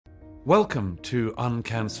Welcome to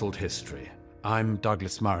Uncancelled History. I'm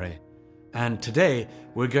Douglas Murray, and today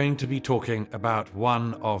we're going to be talking about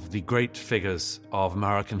one of the great figures of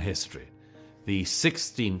American history, the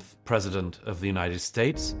 16th President of the United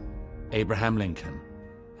States, Abraham Lincoln.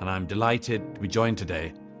 And I'm delighted to be joined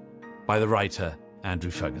today by the writer Andrew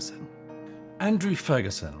Ferguson. Andrew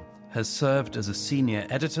Ferguson has served as a senior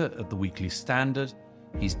editor at the Weekly Standard.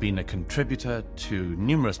 He's been a contributor to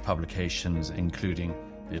numerous publications, including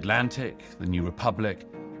The Atlantic, The New Republic,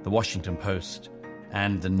 The Washington Post,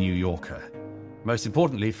 and The New Yorker. Most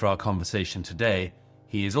importantly for our conversation today,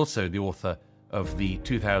 he is also the author of the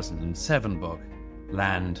 2007 book,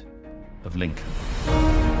 Land of Lincoln.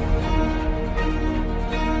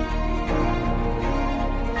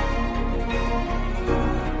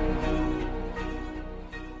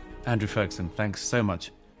 Andrew Ferguson, thanks so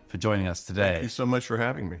much for joining us today. Thank you so much for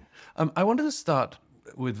having me. I wanted to start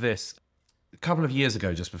with this. A couple of years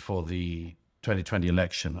ago, just before the 2020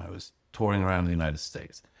 election, I was touring around the United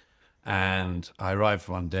States, and I arrived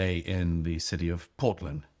one day in the city of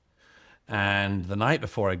Portland. And the night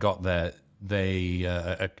before I got there,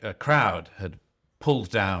 a crowd had pulled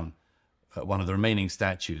down one of the remaining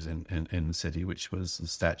statues in the city, which was the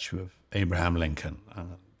statue of Abraham Lincoln.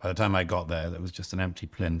 By the time I got there was just an empty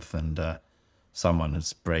plinth, and someone had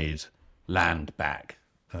sprayed "land back"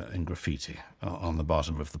 in graffiti on the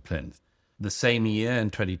bottom of the plinth. The same year, in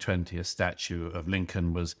 2020, a statue of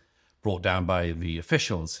Lincoln was brought down by the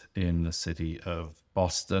officials in the city of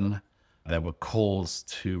Boston. There were calls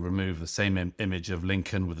to remove the same image of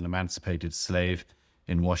Lincoln with an emancipated slave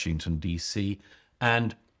in Washington, D.C.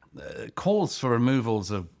 And calls for removals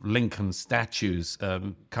of Lincoln statues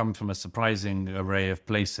come from a surprising array of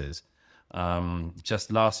places.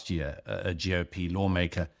 Just last year, a GOP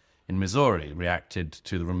lawmaker in Missouri reacted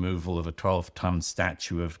to the removal of a 12-ton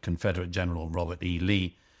statue of Confederate General Robert E.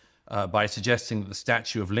 Lee by suggesting that the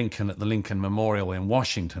statue of Lincoln at the Lincoln Memorial in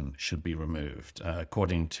Washington should be removed.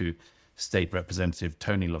 According to State Representative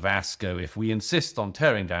Tony Lovasco, if we insist on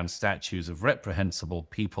tearing down statues of reprehensible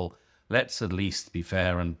people, let's at least be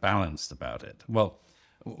fair and balanced about it. Well,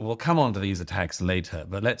 we'll come on to these attacks later,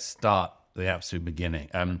 but let's start the absolute beginning.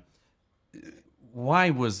 Why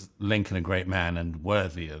was Lincoln a great man and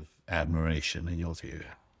worthy of admiration in your view?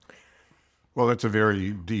 Well, that's a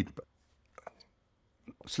very deep,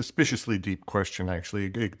 suspiciously deep question, actually.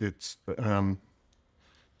 It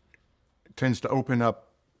tends to open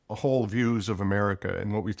up whole views of America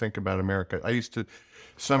and what we think about America. I used to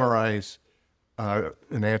summarize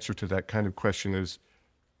an answer to that kind of question as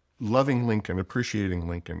loving Lincoln, appreciating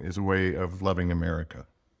Lincoln, is a way of loving America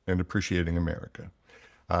and appreciating America.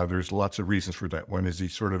 There's lots of reasons for that. One is he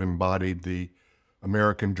sort of embodied the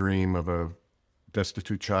American dream of a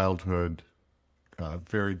destitute childhood,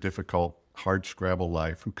 very difficult, hard-scrabble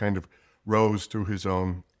life, who kind of rose through his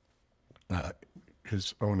own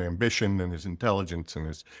ambition and his intelligence and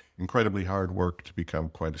his incredibly hard work to become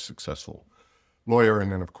quite a successful lawyer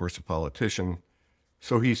and then, of course, a politician.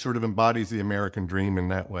 So he sort of embodies the American dream in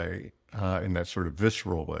that way, in that sort of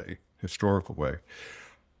visceral way, historical way.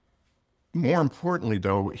 More importantly,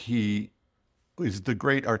 though, he is the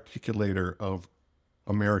great articulator of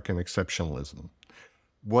American exceptionalism.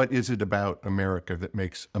 What is it about America that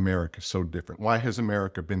makes America so different? Why has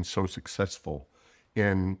America been so successful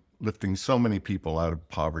in lifting so many people out of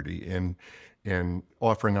poverty and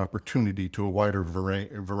offering opportunity to a wider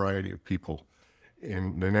variety of people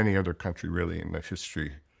than any other country, really, in the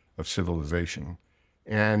history of civilization?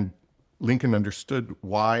 And Lincoln understood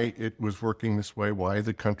why it was working this way, why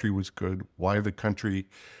the country was good, why the country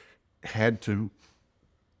had to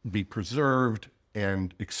be preserved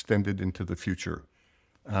and extended into the future.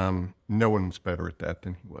 No one was better at that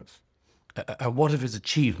than he was. What of his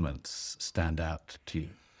achievements stand out to you?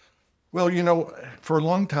 Well, for a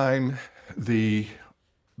long time, the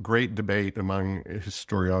great debate among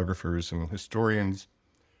historiographers and historians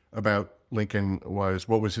about Lincoln was,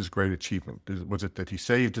 what was his great achievement? Was it that he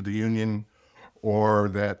saved the Union, or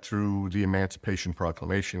that through the Emancipation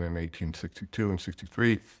Proclamation in 1862 and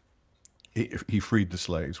 63, he freed the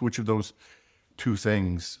slaves? Which of those two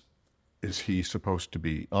things is he supposed to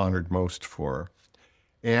be honored most for?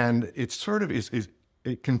 And it sort of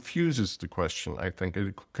it confuses the question, I think.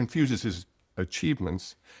 It confuses his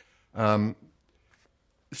achievements.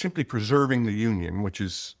 Simply preserving the Union, which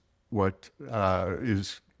is what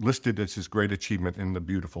is listed as his great achievement in the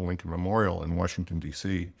beautiful Lincoln Memorial in Washington,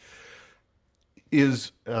 D.C.,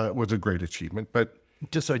 was a great achievement. But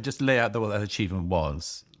just lay out what that achievement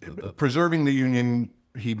was. Preserving the Union,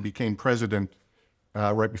 he became president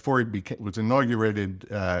right before he was inaugurated.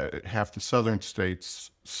 Half the southern states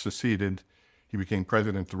seceded. He became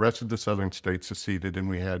president. The rest of the southern states seceded, and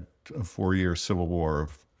we had a 4-year civil war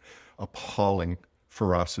of appalling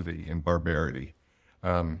ferocity and barbarity.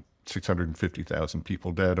 650,000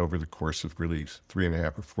 people dead over the course of really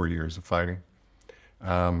 3.5 or 4 years of fighting.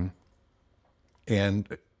 And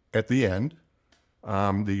at the end,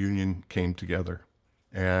 the Union came together.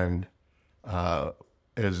 And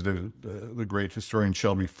as the great historian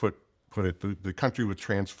Shelby Foote put it, the country was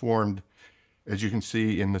transformed, as you can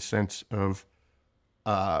see, in the sense of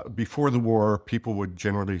before the war, people would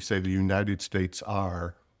generally say the United States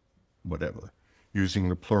are whatever, using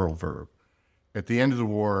the plural verb. At the end of the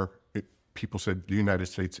war, people said the United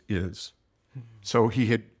States is. So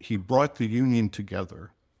he brought the Union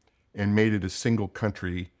together and made it a single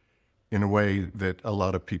country in a way that a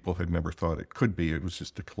lot of people had never thought it could be. It was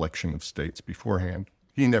just a collection of states beforehand.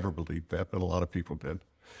 He never believed that, but a lot of people did.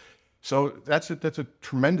 So that's a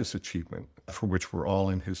tremendous achievement for which we're all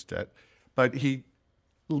in his debt. But he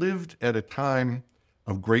lived at a time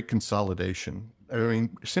of great consolidation. I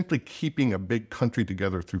mean, simply keeping a big country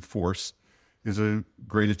together through force is a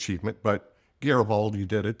great achievement, but Garibaldi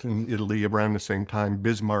did it in Italy around the same time.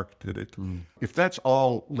 Bismarck did it. If that's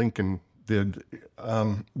all Lincoln did,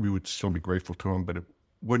 we would still be grateful to him, but it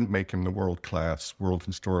wouldn't make him the world-class, world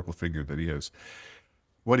historical figure that he is.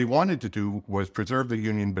 What he wanted to do was preserve the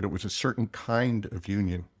Union, but it was a certain kind of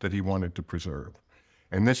Union that he wanted to preserve.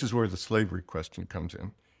 And this is where the slavery question comes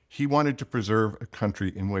in. He wanted to preserve a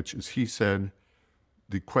country in which, as he said,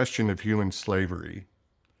 the question of human slavery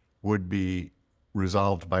would be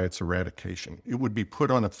resolved by its eradication. It would be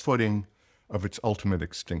put on a footing of its ultimate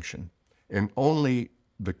extinction. And only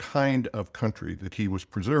the kind of country that he was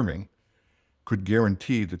preserving could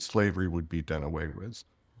guarantee that slavery would be done away with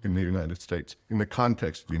in the United States, in the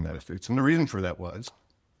context of the United States. And the reason for that was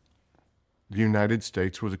the United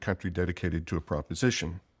States was a country dedicated to a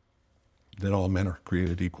proposition that all men are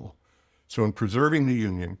created equal. So in preserving the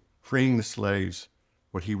Union, freeing the slaves,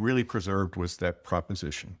 what he really preserved was that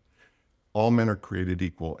proposition. All men are created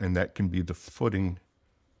equal, and that can be the footing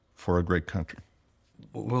for a great country.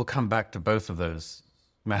 We'll come back to both of those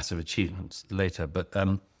massive achievements later, but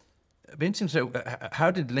it'd be interesting to know,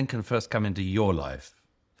 how did Lincoln first come into your life?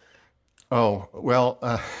 Oh, well,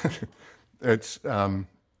 it's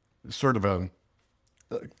sort of a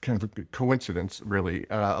kind of a coincidence, really.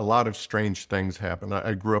 A lot of strange things happened.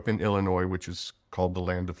 I grew up in Illinois, which is called the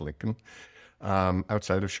land of Lincoln,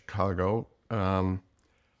 outside of Chicago.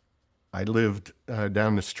 I lived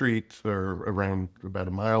down the street, or around about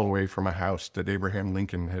a mile away from a house that Abraham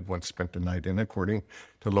Lincoln had once spent the night in. According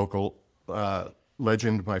to local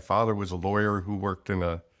legend, my father was a lawyer who worked in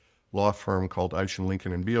a law firm called Eischen,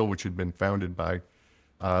 Lincoln and Beale, which had been founded by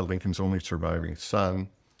Lincoln's only surviving son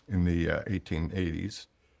in the 1880s.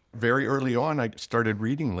 Very early on, I started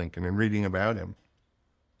reading Lincoln and reading about him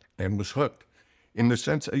and was hooked. In the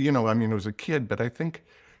sense, I was a kid, but I think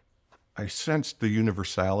I sensed the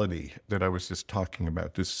universality that I was just talking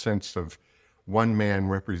about, this sense of one man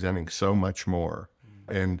representing so much more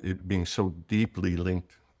and it being so deeply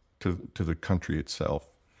linked to the country itself.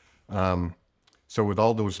 So with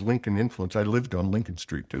all those Lincoln influence, I lived on Lincoln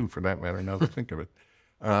Street too, for that matter, now that I think of it.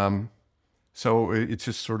 So it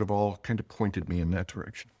just sort of all kind of pointed me in that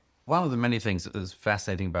direction. One of the many things that is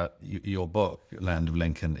fascinating about your book, Land of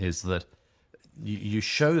Lincoln, is that you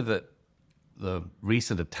show that the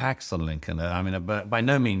recent attacks on Lincoln, by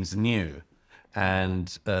no means new,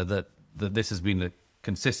 and that this has been a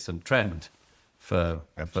consistent trend for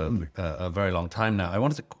a very long time now. I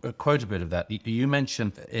wanted to quote a bit of that. You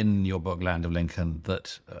mentioned in your book, Land of Lincoln,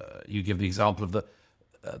 that you give the example of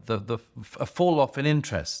a fall off in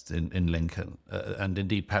interest in Lincoln, and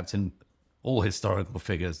indeed perhaps in all historical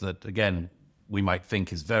figures that, again, we might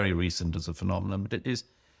think is very recent as a phenomenon, but it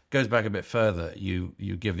goes back a bit further. You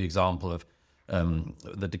give the example of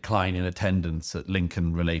the decline in attendance at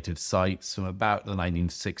Lincoln-related sites from about the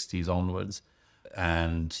 1960s onwards.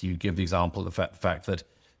 And you give the example of the fact that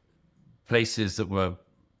places that were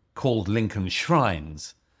called Lincoln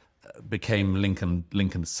shrines became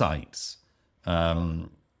Lincoln sites. There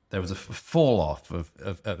was a fall off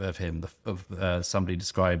of him. Somebody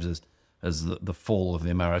describes as the fall of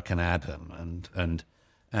the American Adam,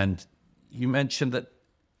 and you mentioned that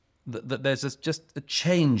there's just a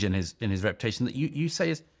change in his reputation that you say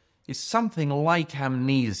is something like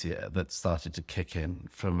amnesia that started to kick in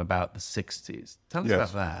from about the 60s. Tell us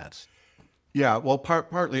about that. Yeah, well,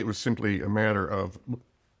 partly it was simply a matter of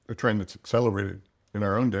a trend that's accelerated in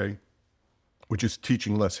our own day, which is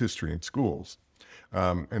teaching less history in schools.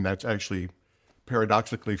 And that's actually,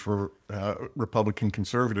 paradoxically, for Republican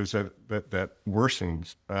conservatives, that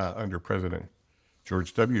worsens under President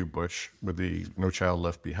George W. Bush with the No Child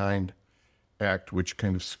Left Behind Act, which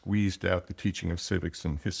kind of squeezed out the teaching of civics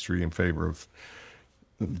and history in favor of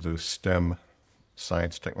the STEM,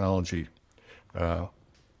 science, technology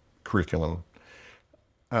curriculum.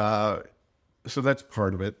 So that's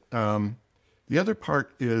part of it. The other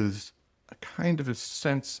part is a kind of a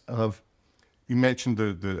sense of, you mentioned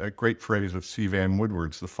a great phrase of C. Vann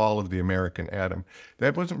Woodward's, the fall of the American atom.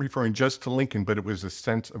 That wasn't referring just to Lincoln, but it was a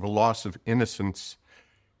sense of a loss of innocence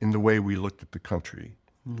in the way we looked at the country.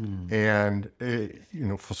 And,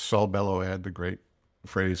 Saul Bellow had the great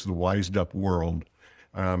phrase, the wised up world.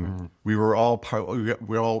 We were all,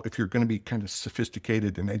 if you're going to be kind of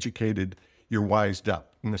sophisticated and educated, you're wised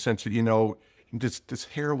up in the sense that, this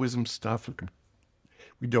heroism stuff,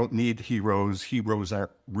 we don't need heroes. Heroes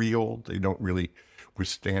aren't real. They don't really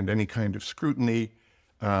withstand any kind of scrutiny.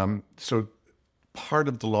 So part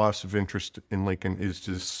of the loss of interest in Lincoln is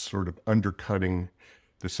just sort of undercutting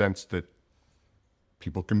the sense that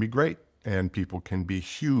people can be great and people can be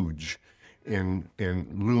huge and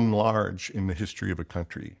loom large in the history of a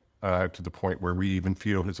country to the point where we even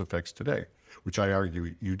feel his effects today, which I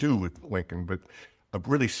argue you do with Lincoln, but a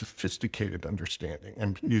really sophisticated understanding,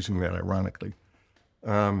 and using that ironically,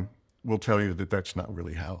 will tell you that that's not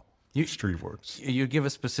really how history works. You give a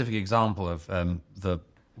specific example of the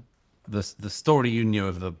story you knew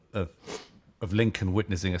of Lincoln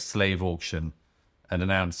witnessing a slave auction and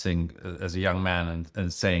announcing as a young man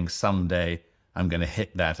and saying, someday I'm going to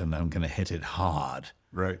hit that and I'm going to hit it hard.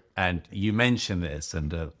 Right. And you mentioned this,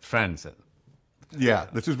 and friends. Yeah,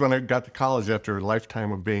 this is when I got to college after a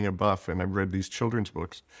lifetime of being a buff, and I read these children's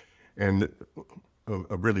books, and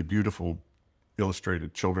a really beautiful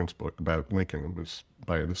illustrated children's book about Lincoln. It was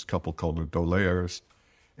by this couple called the D'Aulairs,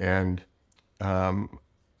 and one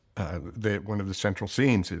of the central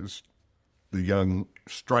scenes is the young,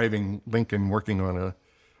 striving Lincoln working on a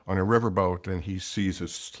riverboat, and he sees a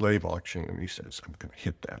slave auction, and he says, "I'm going to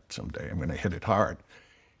hit that someday. I'm going to hit it hard."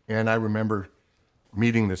 And I remember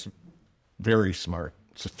meeting this very smart,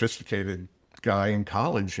 sophisticated guy in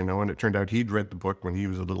college, and it turned out he'd read the book when he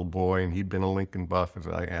was a little boy, and he'd been a Lincoln buff as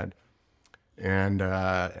I had. And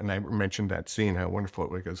I mentioned that scene, how wonderful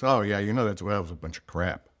it was. He goes, "Oh, yeah, that was a bunch of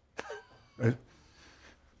crap."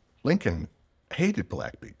 Lincoln hated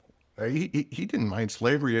black people. He didn't mind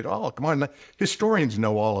slavery at all. Come on, historians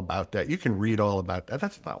know all about that. You can read all about that.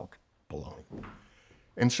 That's not baloney.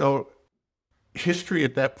 And so history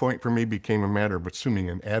at that point for me became a matter of assuming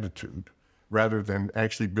an attitude rather than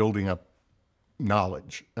actually building up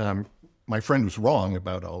knowledge. My friend was wrong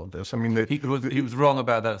about all of this. I mean, he was wrong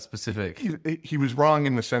about that specific. He was wrong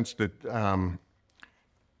in the sense that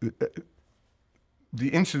the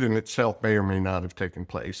incident itself may or may not have taken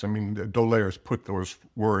place. I mean, D'Aulairs put those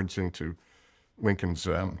words into Lincoln's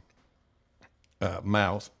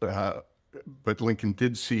mouth, but Lincoln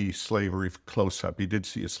did see slavery close up. He did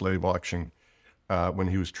see a slave auction when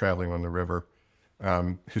he was traveling on the river.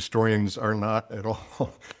 Historians are not at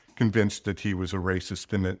all convinced that he was a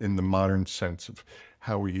racist in the modern sense of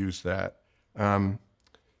how we use that.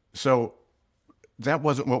 So that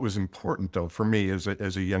wasn't what was important, though, for me as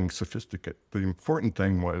a young sophisticate. The important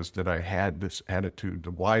thing was that I had this attitude,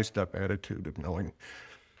 the wised-up attitude of knowing,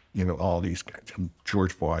 all these guys,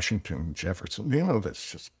 George Washington, Jefferson,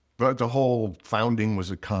 that's just, but the whole founding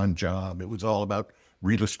was a con job. It was all about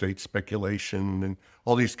real estate speculation and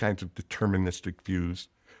all these kinds of deterministic views.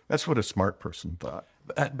 That's what a smart person thought.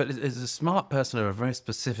 But as a smart person of a very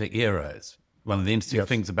specific era, it's one of the interesting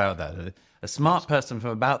things about that. A smart person from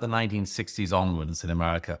about the 1960s onwards in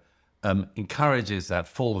America encourages that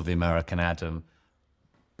fall of the American atom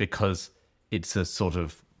because it's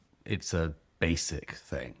a basic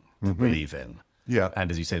thing to believe in. Yeah.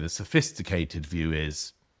 And as you say, the sophisticated view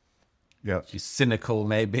is cynical,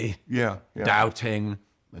 maybe. Yeah. Doubting,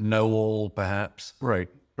 know-all, perhaps. Right.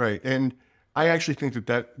 And I actually think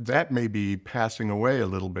that may be passing away a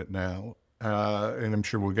little bit now, and I'm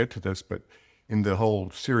sure we'll get to this, but in the whole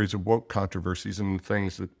series of woke controversies and the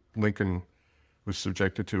things that Lincoln was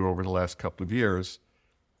subjected to over the last couple of years,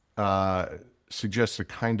 suggests a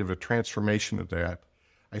kind of a transformation of that.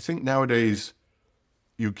 I think nowadays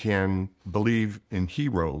you can believe in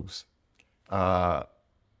heroes, but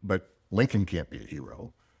Lincoln can't be a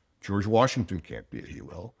hero. George Washington can't be a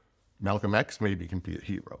hero. Malcolm X maybe can be a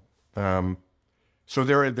hero. So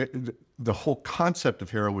there are the whole concept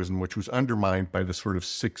of heroism, which was undermined by the sort of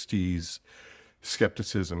 60s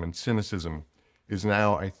skepticism and cynicism, is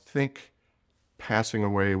now, I think, passing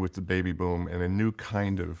away with the baby boom, and a new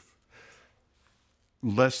kind of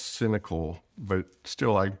less cynical, but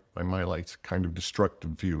still, by my lights, kind of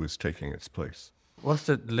destructive view is taking its place. wants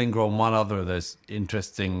to linger on one other of those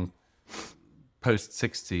interesting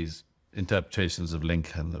post-60s interpretations of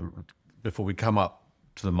Lincoln before we come up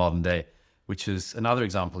to the modern day, which is another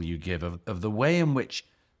example you give of the way in which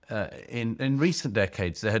in recent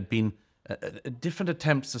decades there had been different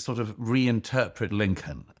attempts to sort of reinterpret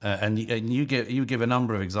Lincoln. And you give a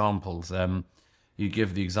number of examples. You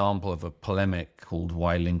give the example of a polemic called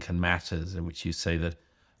Why Lincoln Matters, in which you say that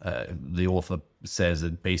the author says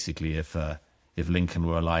that basically if Lincoln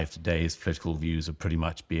were alive today, his political views would pretty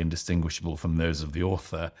much be indistinguishable from those of the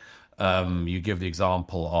author. You give the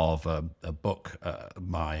example of a book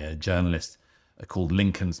by a journalist called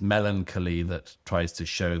Lincoln's Melancholy that tries to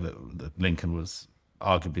show that Lincoln was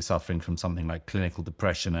arguably suffering from something like clinical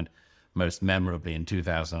depression, and most memorably in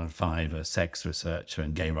 2005, a sex researcher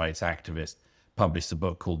and gay rights activist published a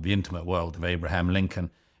book called The Intimate World of Abraham Lincoln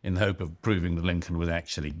in the hope of proving that Lincoln was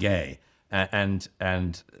actually gay. And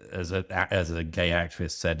as a gay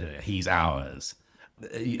activist said, he's ours.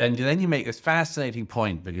 And then you make this fascinating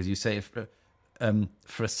point, because you say for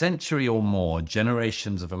a century or more,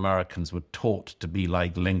 generations of Americans were taught to be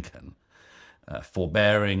like Lincoln,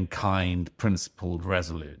 forbearing, kind, principled,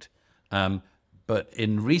 resolute. But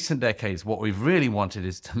in recent decades, what we've really wanted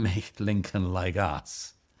is to make Lincoln like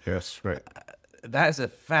us. Yes, right. That is a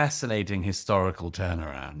fascinating historical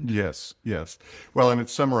turnaround. Yes, yes. Well, and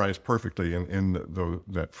it's summarized perfectly in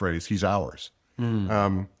that phrase, he's ours.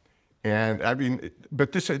 And I mean,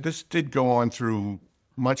 but this did go on through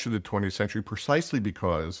much of the 20th century precisely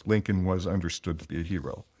because Lincoln was understood to be a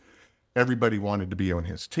hero. Everybody wanted to be on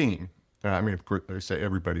his team. I mean, of course, I say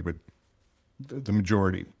everybody, but the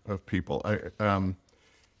majority of people. I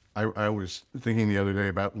was thinking the other day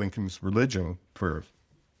about Lincoln's religion for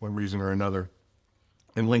one reason or another.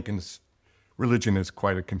 And Lincoln's religion is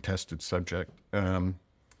quite a contested subject. But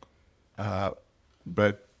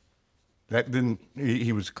that didn't,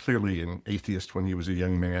 he was clearly an atheist when he was a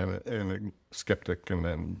young man and a skeptic, and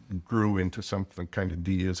then grew into something kind of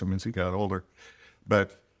deism as he got older.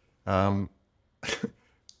 But that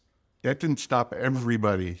didn't stop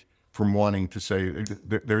everybody from wanting to say,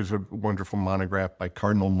 there's a wonderful monograph by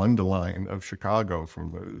Cardinal Mundelein of Chicago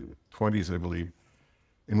from the 20s, I believe,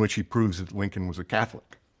 in which he proves that Lincoln was a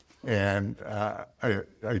Catholic. And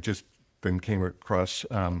I just then came across,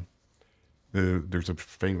 there's a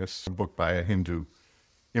famous book by a Hindu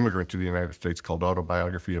immigrant to the United States called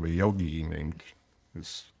Autobiography of a Yogi, named,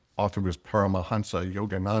 his author was Paramahansa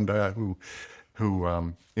Yogananda,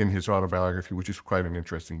 who in his autobiography, which is quite an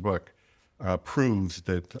interesting book, proves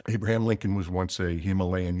that Abraham Lincoln was once a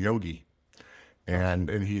Himalayan yogi, and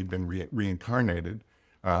he had been reincarnated.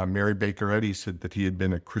 Mary Baker Eddy said that he had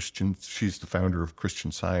been a Christian. She's the founder of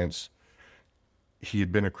Christian Science. He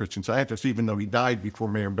had been a Christian Scientist, even though he died before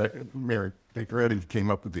Mary Baker Eddy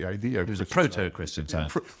came up with the idea. He was a proto-Christian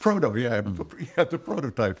Scientist. The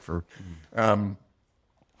prototype for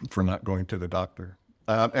not going to the doctor.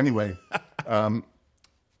 Anyway,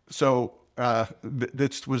 so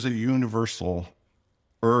this was a universal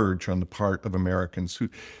urge on the part of Americans who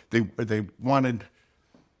they wanted.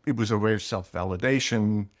 It was a way of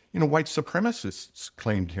self-validation. You know, white supremacists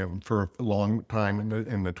claimed him for a long time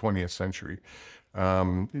in the 20th century.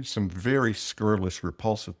 Some very scurrilous,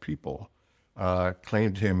 repulsive people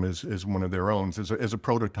claimed him as one of their own, as a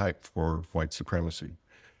prototype for white supremacy.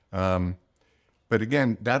 But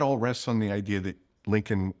again, that all rests on the idea that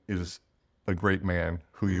Lincoln is a great man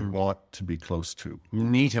who you want to be close to. You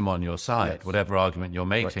need him on your side, yes. Whatever argument you're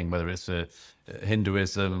making, right. Whether it's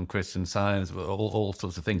Hinduism, Christian Science, all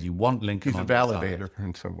sorts of things. You want Lincoln on your side. He's a validator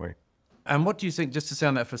in some way. And what do you think, just to say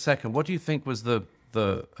on that for a second, what do you think was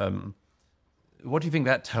what do you think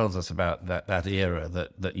that tells us about that era,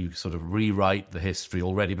 that you sort of rewrite the history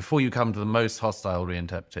already before you come to the most hostile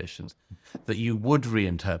reinterpretations, that you would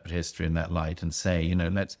reinterpret history in that light and say, you know,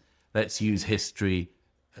 let's use history,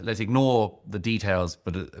 let's ignore the details,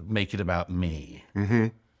 but make it about me? Mm-hmm.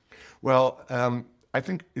 Well, I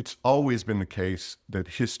think it's always been the case that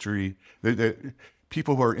history, that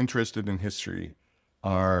people who are interested in history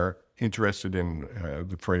are interested in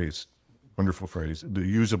the phrase, wonderful phrase, the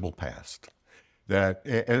usable past. That,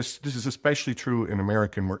 as this is especially true in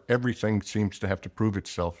American, where everything seems to have to prove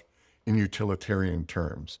itself in utilitarian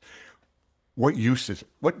terms. What use is it?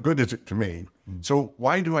 What good is it to me? Mm. So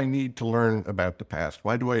why do I need to learn about the past?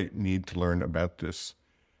 Why do I need to learn about this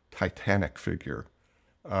titanic figure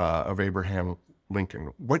of Abraham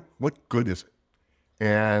Lincoln? What good is it?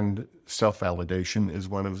 And self-validation is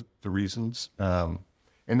one of the reasons. And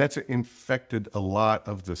that's infected a lot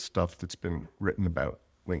of the stuff that's been written about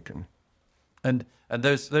Lincoln. And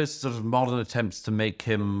those sort of modern attempts to make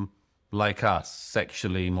him like us,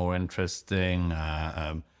 sexually more interesting,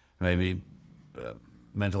 maybe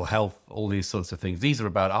mental health, all these sorts of things. These are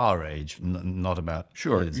about our age, not about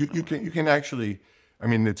Sure. his. You can actually, I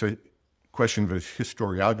mean, it's a question of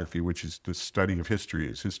historiography, which is the study of history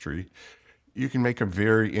as history. You can make a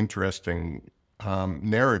very interesting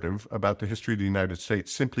narrative about the history of the United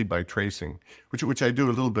States simply by tracing, which I do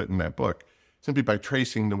a little bit in that book, simply by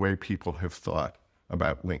tracing the way people have thought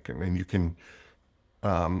about Lincoln. And you can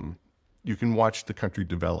watch the country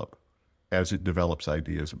develop as it develops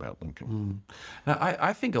ideas about Lincoln. Now,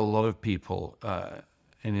 I think a lot of people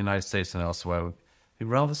in the United States and elsewhere would be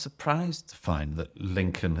rather surprised to find that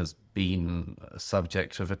Lincoln has been a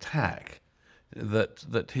subject of attack,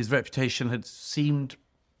 that his reputation had seemed,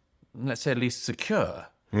 let's say, at least secure.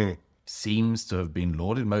 Seems to have been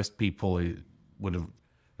lauded. Most people would have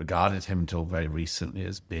regarded him until very recently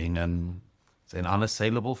as being an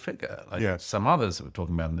unassailable figure, like some others that we're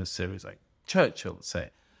talking about in this series, like Churchill,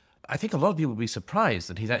 say. I think a lot of people would be surprised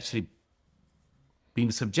that he's actually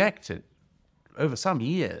been subjected over some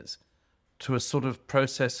years to a sort of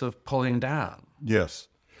process of pulling down. Yes.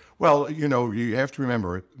 Well, you have to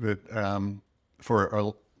remember that for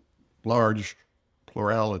a large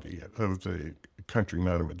plurality of the country,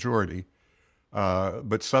 not a majority,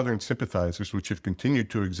 but Southern sympathizers, which have continued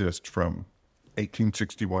to exist from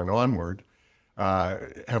 1861 onward,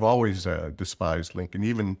 have always despised Lincoln,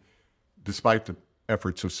 even despite the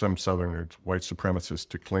efforts of some Southern white supremacists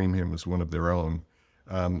to claim him as one of their own.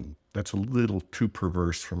 That's a little too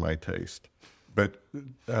perverse for my taste. But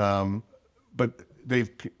they've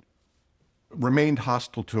remained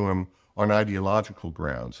hostile to him on ideological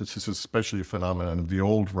grounds. This is especially a phenomenon of the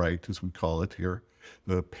old right, as we call it here,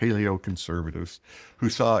 the paleo-conservatives, who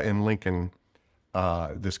saw in Lincoln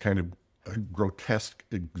this kind of grotesque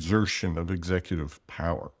exertion of executive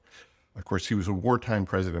power. Of course, he was a wartime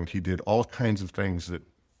president. He did all kinds of things that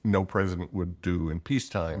no president would do in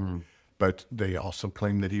peacetime. But they also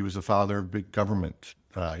claimed that he was the father of big government.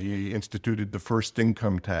 He instituted the first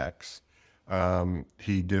income tax.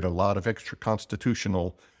 He did a lot of extra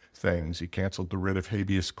constitutional things. He canceled the writ of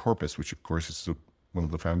habeas corpus, which of course is one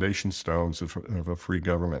of the foundation stones of a free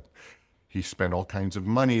government. He spent all kinds of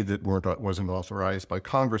money that wasn't authorized by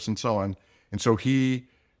Congress and so on. And so he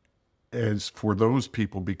has, for those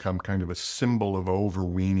people, become kind of a symbol of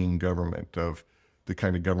overweening government, of the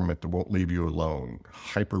kind of government that won't leave you alone,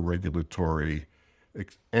 hyper-regulatory,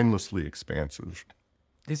 endlessly expansive.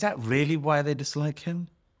 Is that really why they dislike him?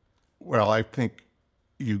 Well, I think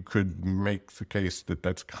you could make the case that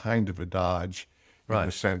that's kind of a dodge, in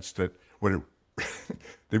the sense that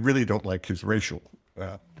they really don't like his racial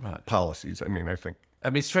policies. I mean, I think...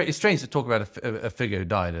 it's strange to talk about a figure who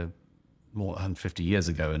died more than 50 years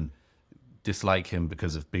ago and dislike him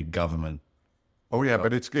because of big government. Oh yeah,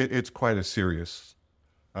 but it's quite a serious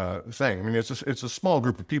thing. I mean, it's a small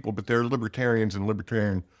group of people, but they're libertarians and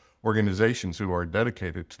libertarian organizations who are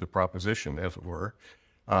dedicated to the proposition, as it were,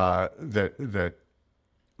 that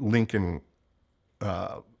Lincoln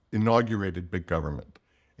inaugurated big government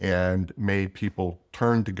and made people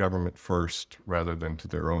turn to government first rather than to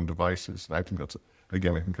their own devices. And I think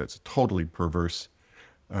that's a totally perverse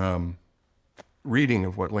reading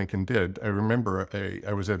of what Lincoln did. I remember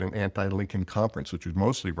I was at an anti-Lincoln conference, which was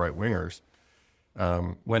mostly right-wingers.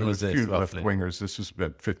 When was this, roughly? Left-wingers. This was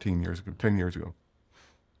about 10 years ago.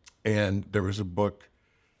 And there was a book,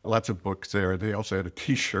 lots of books there. They also had a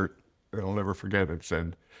T-shirt, I'll never forget it,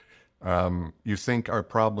 said, you think our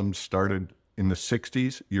problems started in the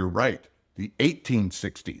 60s? You're right, the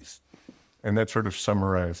 1860s. And that sort of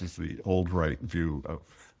summarizes the old right view of...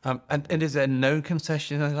 And is there no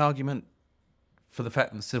concession in an argument for the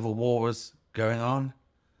fact that the Civil War was going on?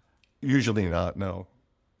 Usually not, no.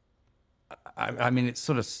 I mean, it's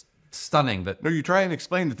sort of stunning that... No, you try and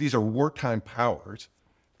explain that these are wartime powers.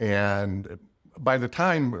 And by the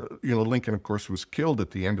time, Lincoln, of course, was killed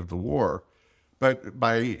at the end of the war, but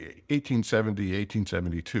by 1870,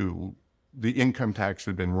 1872, the income tax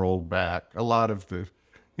had been rolled back. A lot of the,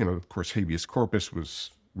 of course, habeas corpus was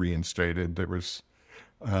reinstated. There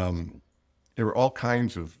were all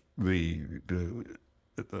kinds of the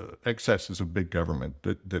excesses of big government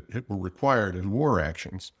that were required as war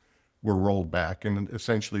actions were rolled back. And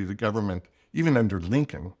essentially the government, even under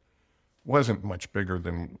Lincoln, wasn't much bigger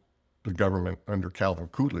than the government under Calvin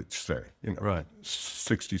Coolidge, say,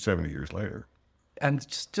 60, 70 years later. And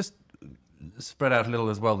just spread out a little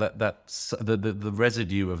as well, the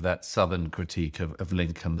residue of that Southern critique of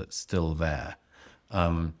Lincoln that's still there.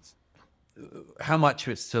 How much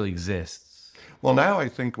of it still exists? Well, now I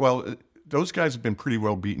think, those guys have been pretty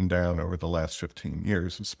well beaten down over the last 15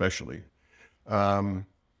 years, especially.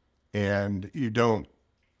 and they don't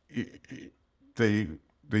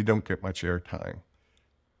get much airtime.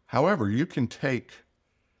 However, you can take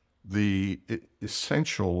the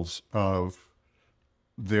essentials of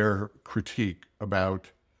their critique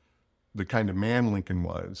about the kind of man Lincoln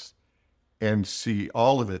was and see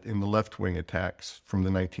all of it in the left-wing attacks from the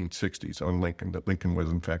 1960s on Lincoln, that Lincoln was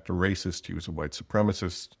in fact a racist, he was a white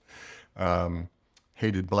supremacist,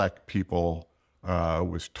 hated black people,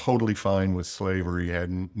 was totally fine with slavery,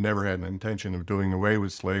 never had an intention of doing away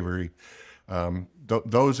with slavery.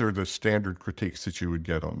 Those are the standard critiques that you would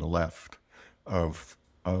get on the left of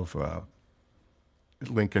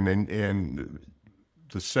Lincoln, and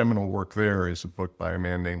the seminal work there is a book by a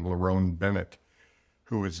man named Lerone Bennett,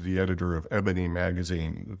 who was the editor of Ebony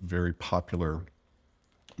magazine, a very popular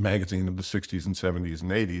magazine of the 60s and 70s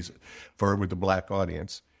and 80s with the black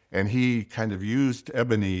audience. And he kind of used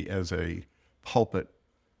Ebony as a pulpit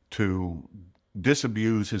to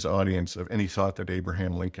disabuse his audience of any thought that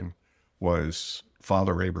Abraham Lincoln was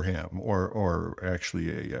Father Abraham, or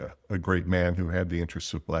actually a great man who had the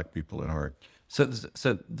interests of black people at heart. So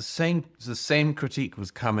the same critique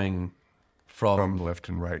was coming from left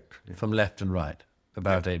and right, from left and right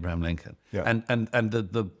about Abraham Lincoln. Yeah. And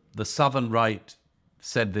the Southern right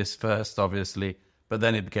said this first, obviously, but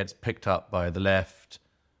then it gets picked up by the left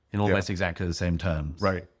in almost exactly the same terms.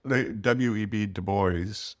 Right. W.E.B. Du Bois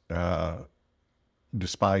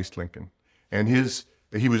despised Lincoln, and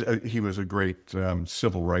he was a great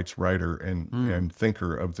civil rights writer and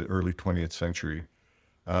thinker of the early 20th century,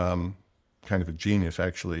 kind of a genius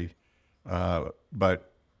actually,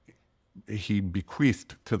 but he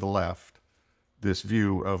bequeathed to the left this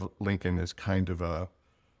view of Lincoln as kind of a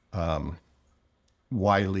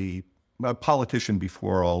wily politician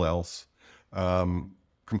before all else,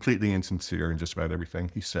 completely insincere in just about everything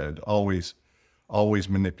he said, always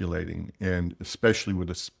manipulating, and especially with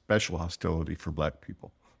a special hostility for black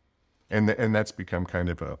people. And that's become kind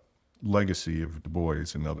of a legacy of Du Bois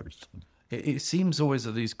and others. It seems always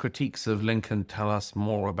that these critiques of Lincoln tell us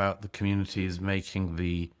more about the communities making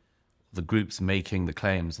the groups making the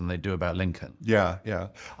claims than they do about Lincoln. Yeah.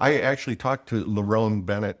 I actually talked to Lerone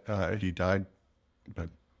Bennett. He died about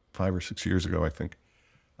 5 or 6 years ago, I think.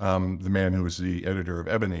 The man who was the editor of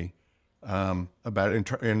Ebony, about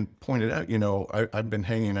it, and pointed out, I've been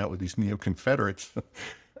hanging out with these neo-Confederates,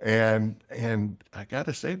 and I got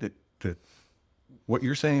to say that what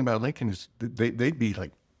you're saying about Lincoln is they'd be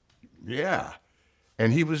like, yeah,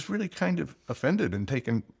 and he was really kind of offended and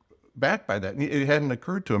taken back by that. It hadn't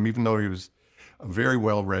occurred to him, even though he was a very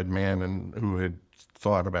well-read man and who had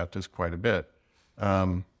thought about this quite a bit.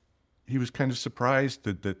 He was kind of surprised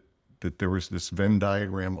that there was this Venn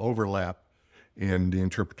diagram overlap in the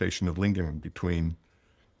interpretation of Lincoln between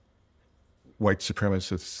white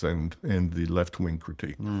supremacists and the left-wing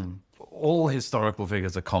critique. All historical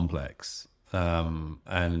figures are complex,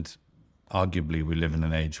 and arguably we live in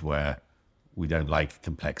an age where we don't like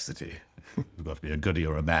complexity. You've got to be a goodie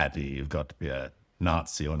or a baddie. You've got to be a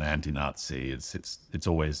Nazi or an anti-Nazi. It's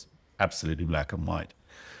always absolutely black and white.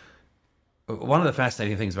 One of the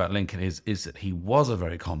fascinating things about Lincoln is that he was a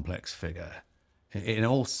very complex figure in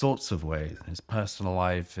all sorts of ways, in his personal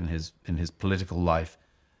life, in his political life.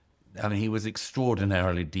 I mean, he was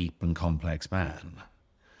extraordinarily deep and complex man.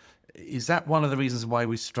 Is that one of the reasons why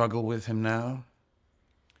we struggle with him now?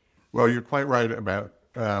 Well, you're quite right about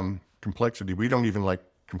complexity. We don't even like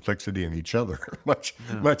complexity in each other, much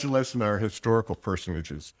less in our historical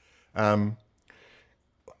personages. I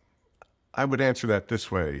would answer that this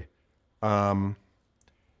way.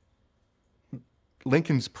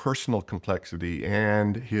 Lincoln's personal complexity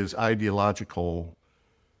and his ideological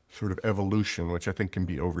sort of evolution, which I think can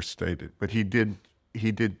be overstated, but he did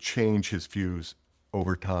change his views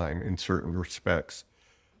over time in certain respects,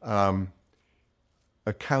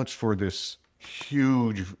 accounts for this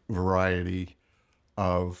huge variety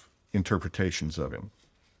of interpretations of him.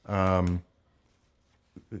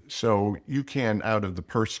 So you can, out of the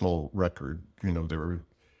personal record, there were,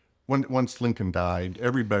 once Lincoln died,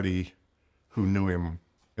 everybody who knew him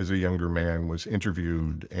as a younger man was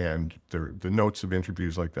interviewed, and the notes of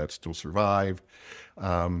interviews like that still survive.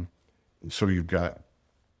 So you've got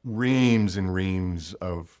reams and reams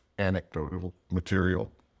of anecdotal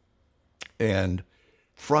material. And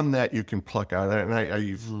from that you can pluck out, and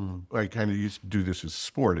I kind of used to do this as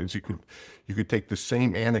sport, is you could take the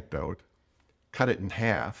same anecdote, cut it in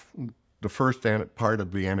half. The first part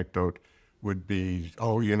of the anecdote would be,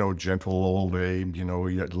 gentle old Abe,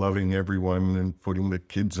 loving everyone and putting the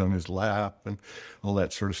kids on his lap and all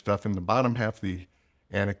that sort of stuff. And the bottom half of the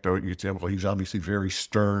anecdote, you'd say, well, he's obviously very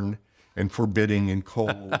stern and forbidding and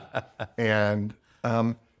cold. And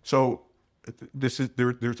So there's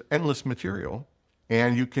endless material,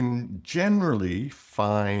 and you can generally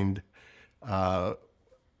find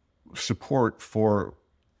support for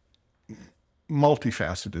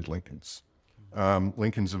multifaceted Lincolns,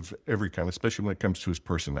 Lincolns of every kind, especially when it comes to his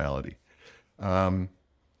personality.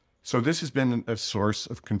 So this has been a source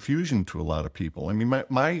of confusion to a lot of people. I mean,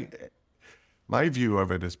 my view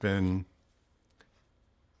of it has been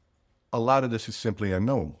a lot of this is simply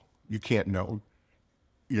unknown. You can't know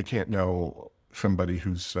somebody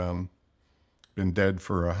who's been dead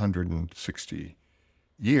for 160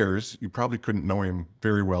 years. You probably couldn't know him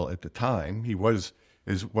very well at the time.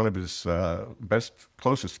 Is one of his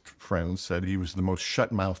closest friends said he was the most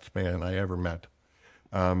shut-mouthed man I ever met.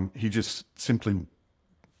 He just simply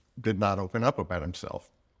did not open up about himself.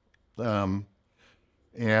 And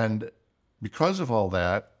because of all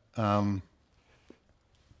that,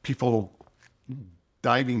 people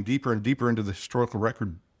diving deeper and deeper into the historical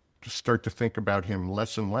record start to think about him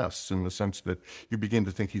less and less, in the sense that you begin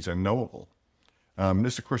to think he's unknowable.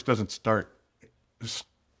 This, of course, doesn't stop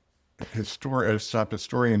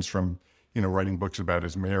historians from, writing books about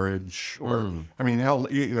his marriage, or I mean, hell,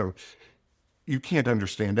 you can't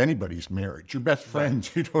understand anybody's marriage. Your best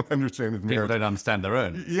friends, you don't understand his marriage. People don't understand their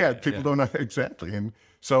own. Yeah, people don't exactly. And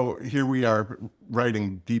so here we are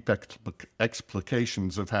writing deep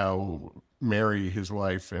explications of how Mary, his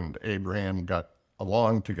wife, and Abraham got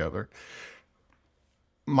along together.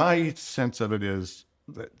 My sense of it is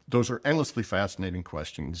that those are endlessly fascinating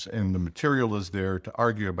questions, and the material is there to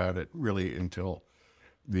argue about it really until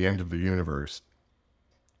the end of the universe.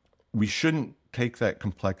 We shouldn't take that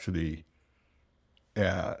complexity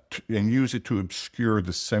and use it to obscure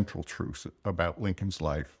the central truth about Lincoln's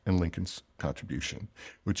life and Lincoln's contribution,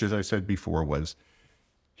 which, as I said before, was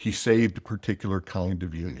he saved a particular kind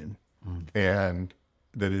of union, and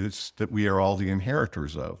that we are all the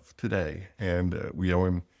inheritors of today, and we owe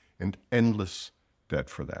him an endless debt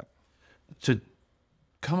for that. To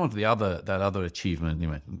come on to that other achievement,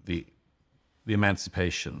 the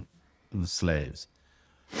emancipation of the slaves.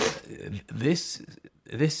 This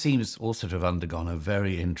seems also to have undergone a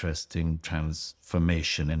very interesting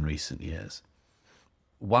transformation in recent years.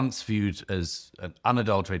 Once viewed as an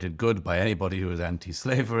unadulterated good by anybody who was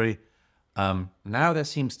anti-slavery, now there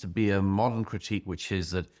seems to be a modern critique, which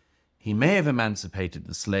is that he may have emancipated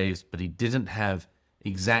the slaves, but he didn't have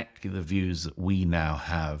exactly the views that we now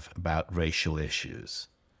have about racial issues.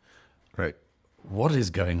 Right. What is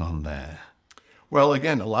going on there? Well,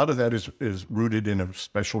 again, a lot of that is rooted in a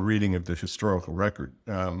special reading of the historical record.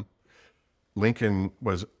 Lincoln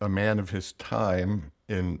was a man of his time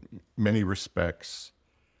in many respects,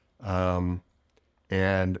 and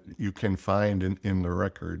you can find in the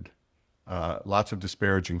record lots of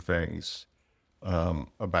disparaging things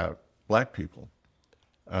about Black people.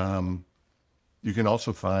 You can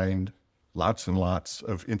also find lots and lots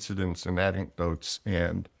of incidents and anecdotes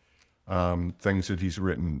and things that he's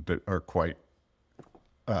written that are quite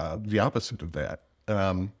the opposite of that.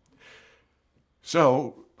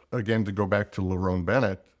 So, again, to go back to Lerone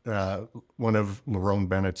Bennett, one of Lerone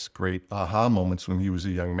Bennett's great aha moments when he was a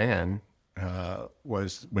young man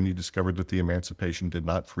was when he discovered that the Emancipation did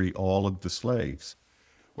not free all of the slaves.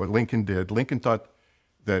 What Lincoln did, Lincoln thought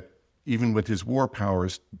that even with his war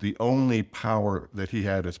powers, the only power that he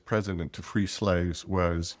had as president to free slaves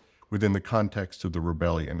was within the context of the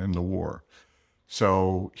rebellion and the war.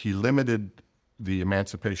 So he limited the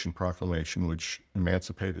Emancipation Proclamation, which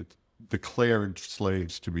declared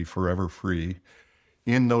slaves to be forever free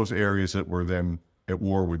in those areas that were then at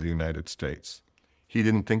war with the United States. He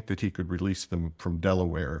didn't think that he could release them from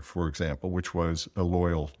Delaware, for example, which was a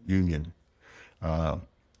loyal Union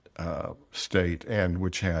state and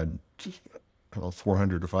which had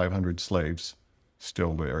 400 or 500 slaves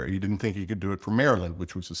still there. He didn't think he could do it for Maryland,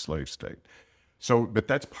 which was a slave state. So, but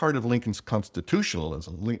that's part of Lincoln's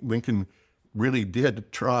constitutionalism. Lincoln really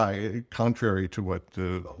did try, contrary to what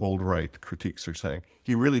the old right critiques are saying,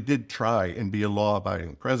 he really did try and be a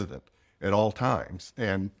law-abiding president at all times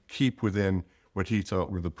and keep within what he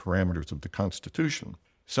thought were the parameters of the Constitution.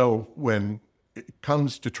 So when it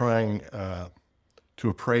comes to trying to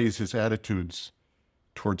appraise his attitudes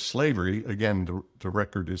towards slavery, again, the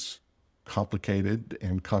record is complicated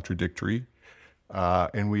and contradictory,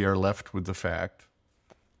 and we are left with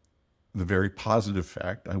the very positive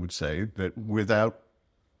fact, I would say, that without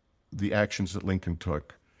the actions that Lincoln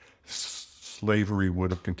took, slavery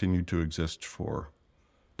would have continued to exist for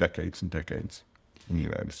decades and decades in the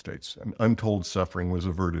United States. And untold suffering was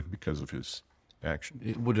averted because of his action.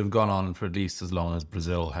 It would have gone on for at least as long as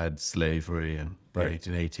Brazil had slavery in the Right.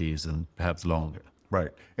 1880s and perhaps longer. Right.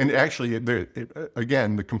 And actually,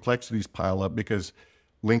 again, the complexities pile up because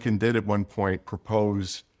Lincoln did at one point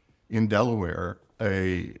propose in Delaware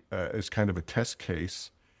as kind of a test case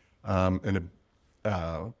and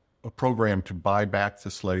a program to buy back the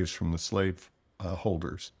slaves from the slave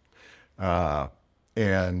holders.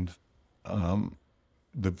 And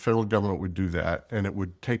the federal government would do that, and it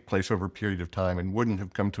would take place over a period of time and wouldn't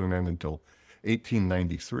have come to an end until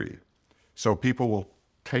 1893. So people will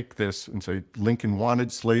take this and say Lincoln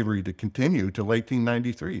wanted slavery to continue till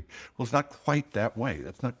 1893. Well, it's not quite that way.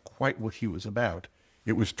 That's not quite what he was about.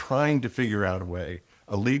 It was trying to figure out a way,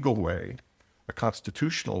 a legal way, a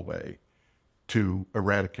constitutional way to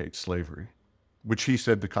eradicate slavery, which he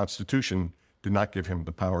said the Constitution did not give him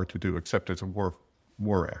the power to do except as a war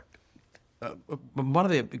act. One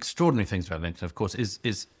of the extraordinary things about Lincoln, of course,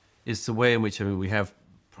 is the way in which we have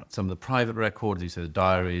some of the private records, you say the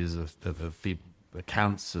diaries of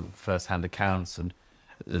accounts, of first-hand accounts, and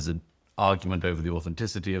there's an argument over the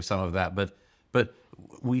authenticity of some of that. But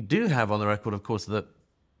we do have on the record, of course, the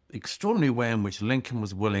extraordinary way in which Lincoln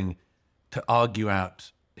was willing to argue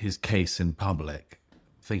out his case in public,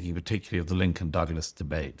 thinking particularly of the Lincoln-Douglas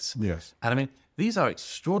debates. Yes. And I mean, these are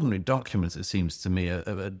extraordinary documents, it seems to me,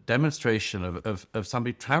 a demonstration of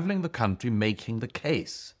somebody traveling the country making the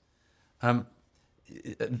case. I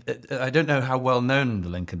don't know how well known the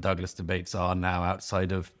Lincoln-Douglas debates are now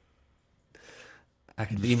outside of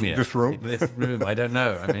academia. This room? This room, I don't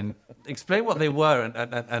know. I mean, explain what they were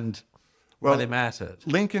and why they mattered.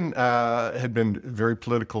 Lincoln had been very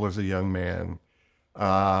political as a young man,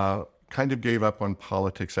 kind of gave up on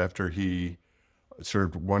politics after he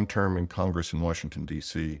served one term in Congress in Washington,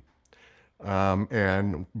 D.C.,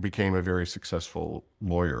 and became a very successful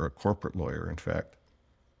lawyer, a corporate lawyer, in fact.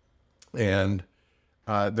 And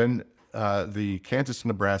then the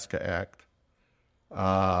Kansas-Nebraska Act,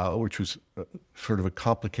 which was sort of a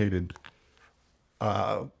complicated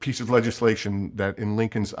piece of legislation that in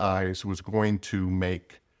Lincoln's eyes was going to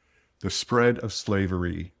make the spread of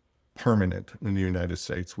slavery permanent in the United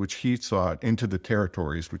States, which he thought into the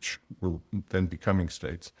territories, which were then becoming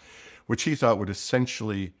states, which he thought would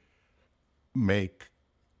essentially make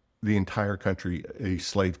the entire country a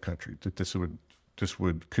slave country, that this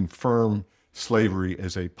would confirm slavery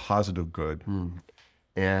as a positive good,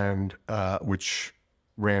 and which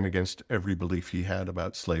ran against every belief he had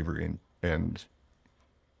about slavery and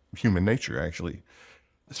human nature, actually.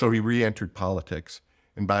 So he re-entered politics,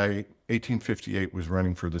 and by 1858 was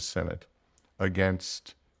running for the Senate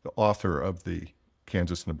against the author of the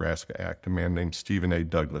Kansas-Nebraska Act, a man named Stephen A.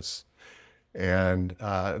 Douglas. And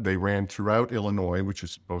they ran throughout Illinois, which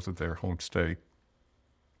is both of their home state,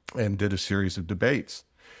 and did a series of debates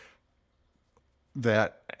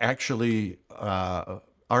that actually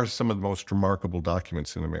are some of the most remarkable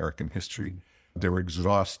documents in American history. They were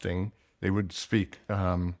exhausting. They would speak,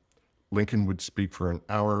 Lincoln would speak for an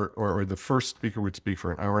hour, or the first speaker would speak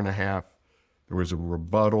for an hour and a half. There was a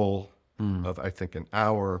rebuttal of, I think, an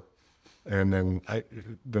hour, and then a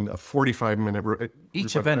 45-minute.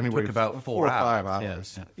 Each event took about 4 or 5 hours.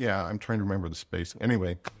 hours. Yes. Yeah, I'm trying to remember the space.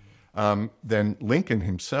 Anyway, then Lincoln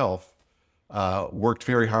himself worked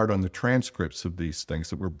very hard on the transcripts of these things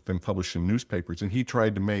that were then published in newspapers, and he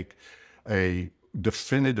tried to make a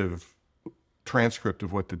definitive transcript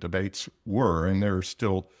of what the debates were, and there are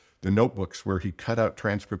still the notebooks where he cut out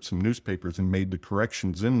transcripts from newspapers and made the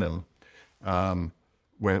corrections in them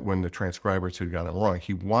when the transcribers had gotten it wrong.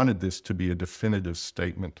 He wanted this to be a definitive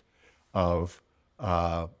statement of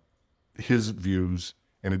his views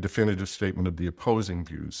and a definitive statement of the opposing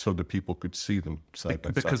views so that people could see them side by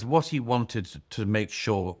side. Because what he wanted to make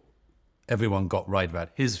sure everyone got right about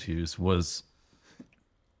his views was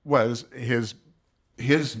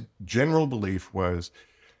his general belief was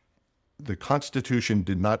the Constitution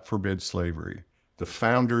did not forbid slavery. The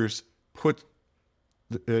founders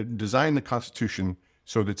designed the Constitution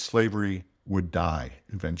so that slavery would die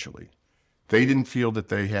eventually. They didn't feel that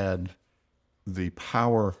they had the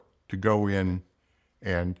power to go in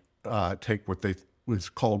and take what was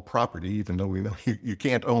called property, even though we know you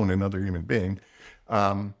can't own another human being.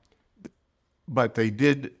 But they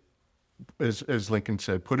did, as Lincoln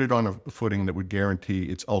said, put it on a footing that would guarantee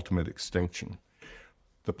its ultimate extinction.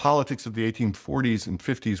 The politics of the 1840s and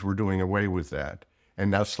 50s were doing away with that.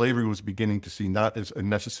 And now slavery was beginning to see not as a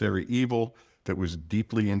necessary evil that was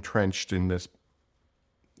deeply entrenched in this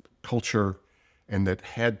culture and that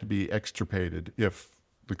had to be extirpated if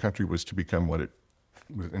the country was to become what it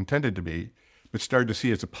was intended to be, but started to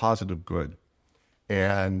see as a positive good.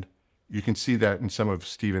 And you can see that in some of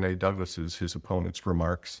Stephen A. Douglas's, his opponent's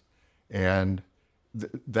remarks. And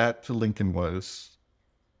that to Lincoln was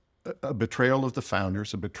a betrayal of the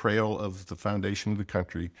founders, a betrayal of the foundation of the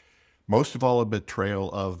country, most of all, a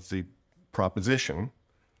betrayal of the proposition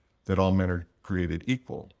that all men are created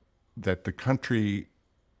equal, that the country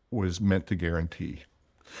was meant to guarantee.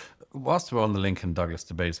 Whilst we're on the Lincoln-Douglas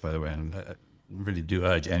debates, by the way, and I really do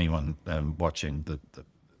urge anyone watching that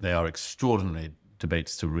they are extraordinary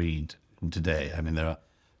debates to read today. I mean, there are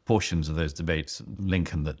portions of those debates,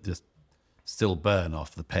 Lincoln, that just still burn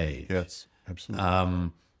off the page. Yes,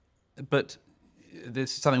 absolutely. But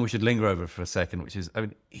this is something we should linger over for a second, which is, I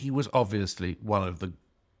mean, he was obviously one of the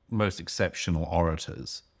most exceptional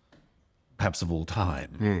orators, perhaps of all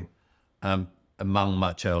time. Among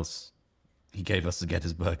much else, he gave us the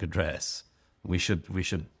Gettysburg Address. We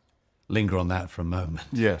should linger on that for a moment.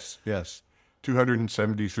 Yes.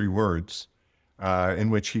 273 words, in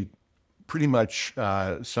which he pretty much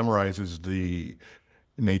summarizes the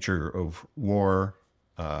nature of war,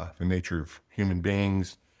 the nature of human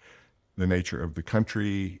beings, the nature of the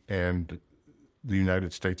country, and the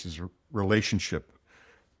United States' relationship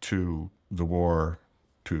to the war,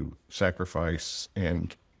 to sacrifice,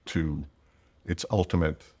 and to its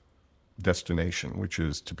ultimate destination, which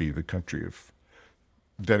is to be the country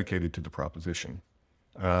dedicated to the proposition.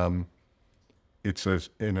 It's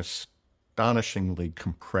an astonishingly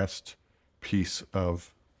compressed piece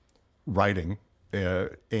of writing,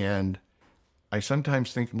 and I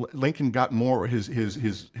sometimes think Lincoln got more,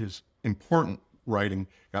 his important writing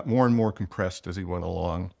got more and more compressed as he went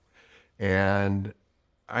along, and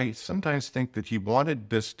I sometimes think that he wanted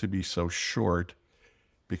this to be so short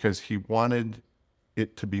because he wanted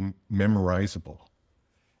it to be memorizable.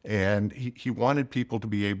 And he wanted people to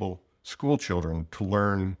be able, school children, to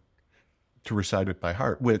learn to recite it by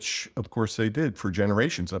heart, which, of course, they did for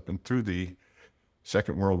generations up and through the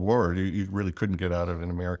Second World War. You really couldn't get out of an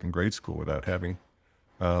American grade school without having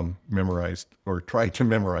memorized or tried to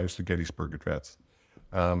memorize the Gettysburg Address,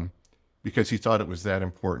 because he thought it was that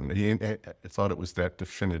important. He thought it was that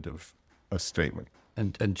definitive a statement.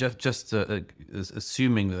 And just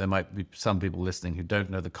assuming that there might be some people listening who don't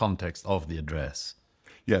know the context of the address.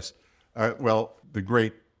 Yes. Well, the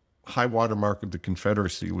great high water mark of the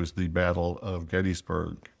Confederacy was the Battle of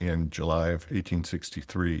Gettysburg in July of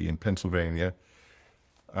 1863 in Pennsylvania.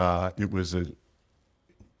 It was an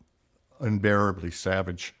unbearably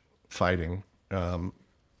savage fighting,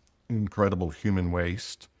 incredible human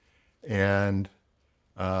waste. And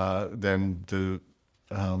then the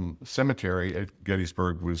cemetery at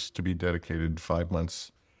Gettysburg was to be dedicated 5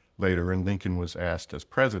 months later, and Lincoln was asked as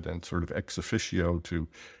president, sort of ex officio, to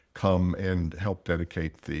come and help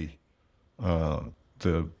dedicate the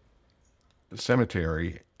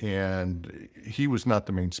cemetery. And he was not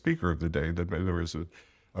the main speaker of the day. There was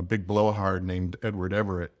a big blowhard named Edward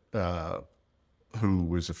Everett, who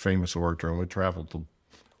was a famous orator and would travel the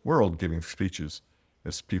world giving speeches,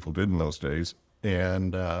 as people did in those days.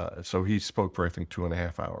 And so he spoke for, I think,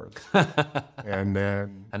 2.5 hours. And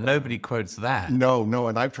then... And nobody quotes that. No,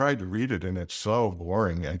 and I've tried to read it, and it's so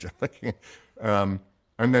boring. I just can't.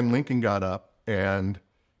 And then Lincoln got up, and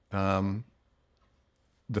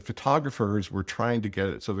the photographers were trying to get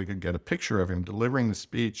it so they could get a picture of him delivering the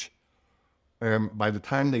speech. And by the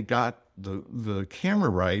time they got the camera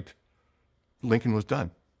right, Lincoln was done.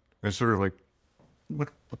 It's sort of like, what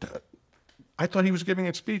the... I thought he was giving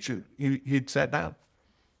a speech. He'd sat down.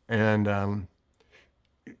 And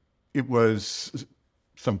it was,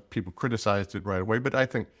 some people criticized it right away, but I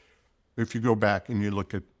think if you go back and you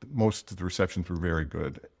look at, most of the receptions were very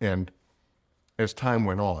good. And as time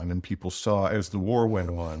went on and people saw, as the war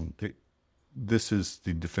went on, this is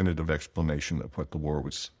the definitive explanation of what the war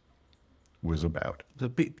was about. The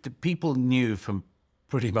people knew from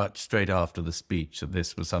pretty much straight after the speech that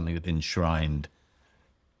this was something that enshrined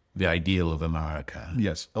the ideal of America.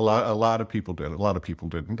 Yes, a lot of people did. A lot of people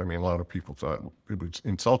didn't. I mean, a lot of people thought it was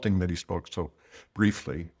insulting that he spoke so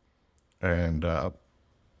briefly. And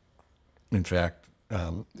in fact,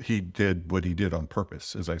 he did what he did on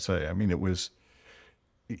purpose, as I say. I mean,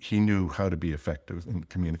 he knew how to be effective in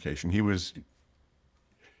communication. He was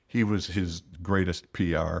his greatest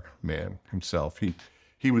PR man himself.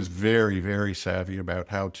 He was very, very savvy about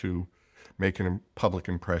how to make a public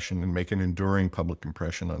impression and make an enduring public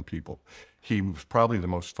impression on people. He was probably the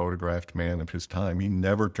most photographed man of his time. He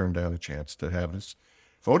never turned down a chance to have his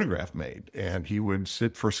photograph made. And he would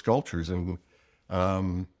sit for sculptures and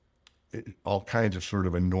all kinds of sort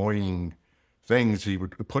of annoying things he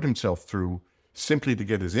would put himself through simply to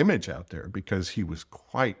get his image out there, because he was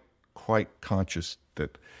quite conscious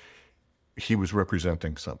that he was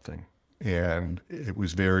representing something. And it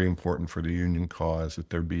was very important for the Union cause that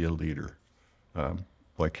there be a leader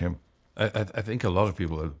like him. I think a lot of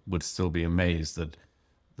people would still be amazed that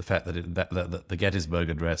the fact that the Gettysburg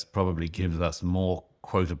Address probably gives us more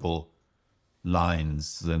quotable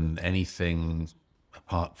lines than anything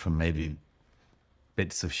apart from maybe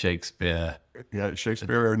bits of Shakespeare. Yeah,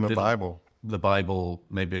 Shakespeare and the Bible. The Bible,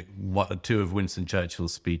 maybe one or two of Winston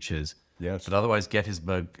Churchill's speeches. Yes. But otherwise,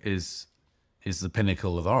 Gettysburg is the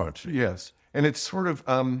pinnacle of oratory. Yes. And it's sort of,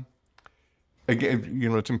 again,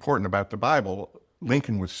 it's important about the Bible.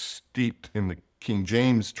 Lincoln was steeped in the King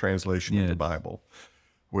James translation of the Bible,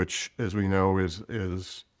 which, as we know,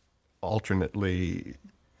 is alternately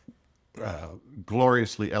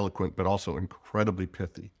gloriously eloquent, but also incredibly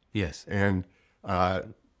pithy. Yes. And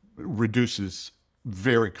reduces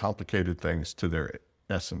very complicated things to their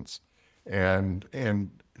essence. And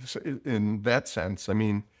so in that sense, I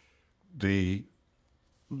mean, the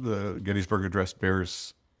Gettysburg Address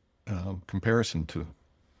bears comparison to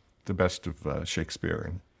the best of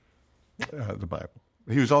Shakespeare and the Bible.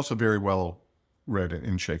 He was also very well read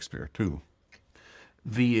in Shakespeare too.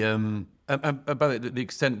 About the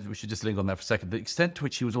extent, we should just link on that for a second, the extent to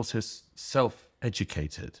which he was also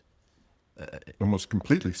self-educated. Almost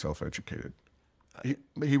completely self-educated.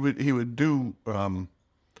 He would do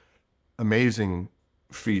amazing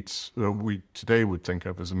feats we today would think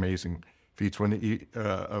of as amazing feats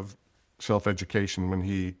of self-education. When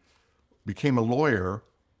he became a lawyer,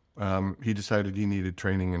 he decided he needed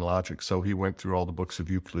training in logic, so he went through all the books of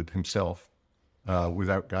Euclid himself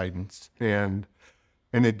without guidance, and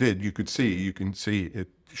it did. You can see it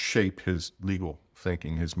shape his legal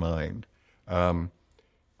thinking, his mind.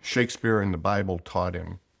 Shakespeare and the Bible taught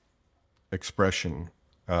him expression.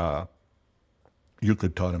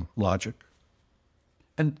 Euclid taught him logic.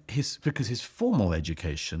 And because his formal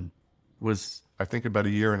education was, I think, about a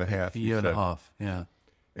year and a half. Yeah.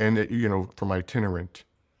 And, from itinerant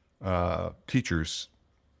teachers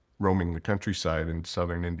roaming the countryside in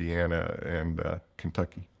southern Indiana and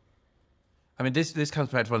Kentucky. I mean, this comes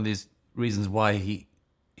back to one of these reasons why he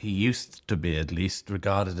used to be, at least,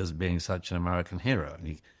 regarded as being such an American hero. And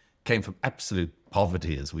he came from absolute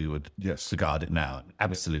poverty, as we would regard it now.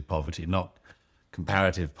 Absolute poverty, not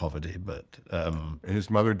comparative poverty, but...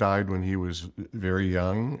 His mother died when he was very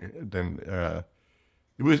young. Then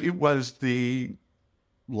it was the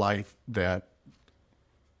life that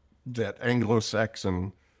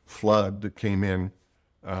Anglo-Saxon flood that came in,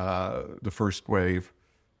 the first wave,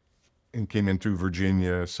 and came in through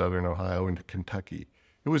Virginia, southern Ohio, into Kentucky.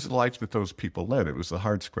 It was the life that those people led. It was the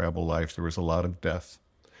hardscrabble life. There was a lot of death,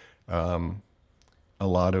 a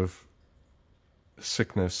lot of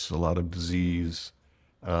sickness, a lot of disease,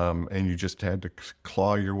 and you just had to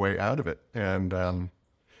claw your way out of it. And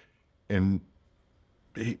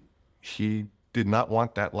he did not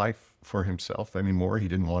want that life for himself anymore. He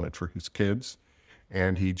didn't want it for his kids,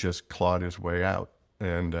 and he just clawed his way out.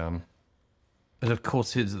 And of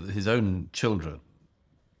course, his own children.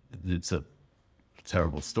 It's a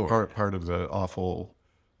terrible story. Part of the awful,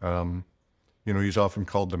 he's often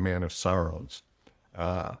called the man of sorrows,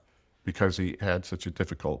 because he had such a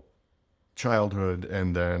difficult childhood,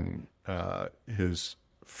 and then his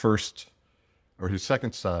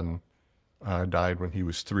second son died when he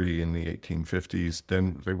was 3 in the 1850s.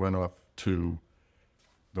 Then they went off to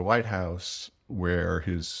the White House, where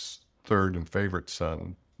his third and favorite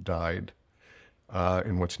son died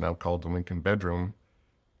in what's now called the Lincoln bedroom.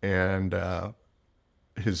 And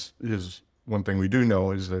his one thing we do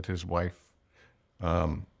know is that his wife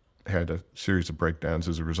had a series of breakdowns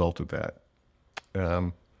as a result of that.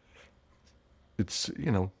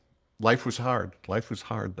 Life was hard. Life was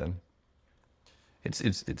hard then.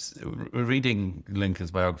 It's reading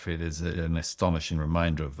Lincoln's biography is an astonishing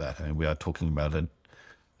reminder of that. I mean, we are talking about a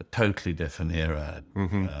totally different era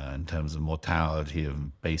in terms of mortality,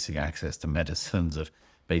 of basic access to medicines, of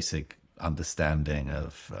basic understanding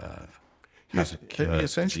of. He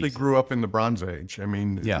essentially grew up in the Bronze Age. I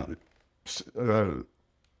mean,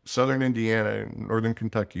 southern Indiana and northern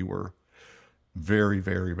Kentucky were very,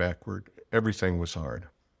 very backward. Everything was hard.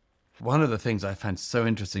 One of the things I find so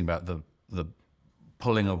interesting about the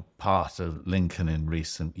pulling apart of Lincoln in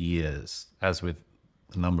recent years, as with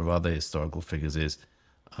a number of other historical figures, is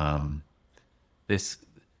this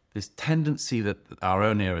tendency that our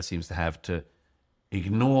own era seems to have to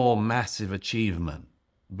ignore massive achievement,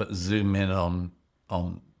 but zoom in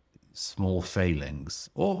on small failings,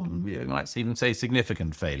 or you might even say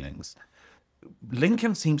significant failings.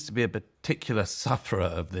 Lincoln seems to be a particular sufferer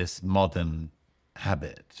of this modern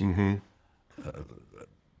habit.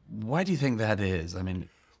 Why do you think that is? I mean,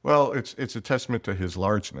 well, it's a testament to his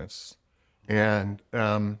largeness, and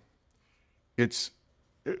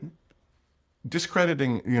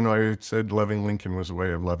discrediting, I said loving Lincoln was a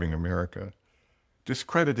way of loving America.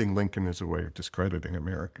 Discrediting Lincoln is a way of discrediting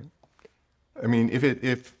America. I mean,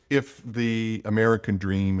 if the American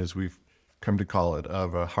dream, as we've come to call it,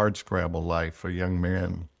 of a hardscrabble life, a young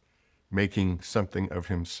man making something of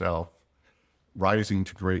himself, rising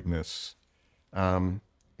to greatness,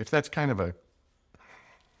 if that's kind of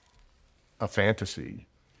a fantasy,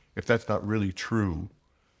 if that's not really true,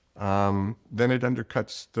 then it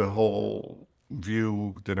undercuts the whole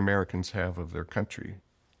view that Americans have of their country.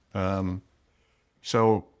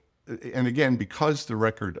 So, and again, because the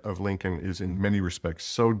record of Lincoln is in many respects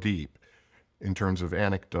so deep in terms of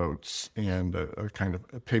anecdotes and a kind of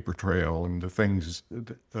a paper trail and the things,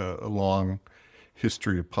 a long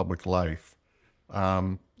history of public life,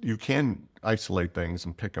 you can isolate things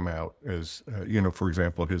and pick them out as, for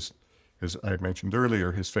example, as I mentioned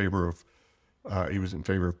earlier, his favor of, he was in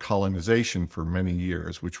favor of colonization for many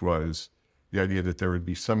years, which was the idea that there would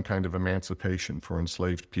be some kind of emancipation for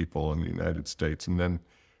enslaved people in the United States, and then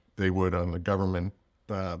they would, on the government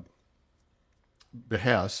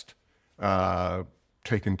behest,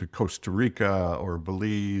 taken to Costa Rica or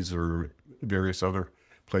Belize or various other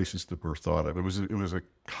places that were thought of. It was a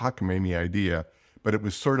cockamamie idea, but it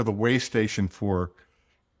was sort of a way station for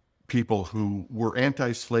people who were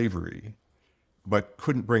anti-slavery but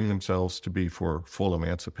couldn't bring themselves to be for full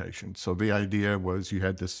emancipation. So the idea was you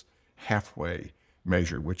had this halfway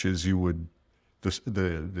measure, which is you would,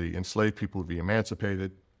 the enslaved people would be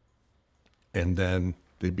emancipated, and then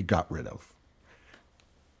they'd be got rid of,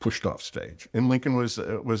 pushed off stage. And Lincoln was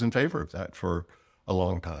in favor of that for a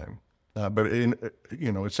long time. But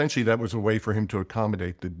essentially that was a way for him to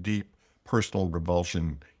accommodate the deep personal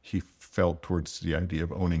revulsion he felt towards the idea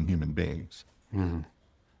of owning human beings. Mm.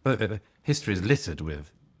 But history is littered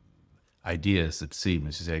with ideas that seem,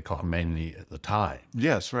 as you say, cockamamie at the time.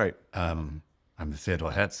 Yes, right.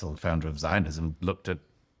 Theodor Herzl, founder of Zionism, looked at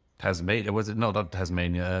Tasmania, was it not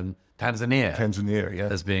Tasmania, Tanzania? Tanzania, yeah.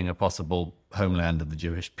 As being a possible homeland of the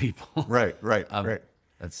Jewish people. Right. Then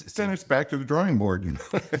it's back to the drawing board,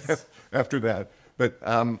 after that. But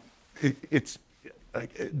it's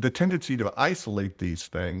the tendency to isolate these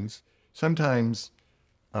things sometimes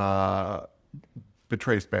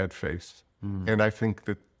betrays bad faith. And I think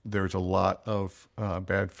that there's a lot of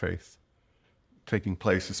bad faith taking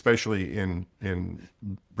place, especially in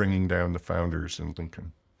bringing down the founders and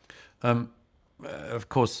Lincoln. Of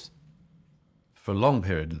course, for a long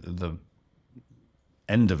period, the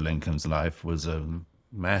end of Lincoln's life was a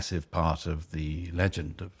massive part of the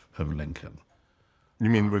legend of Lincoln. You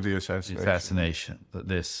mean with the assassination? The assassination. That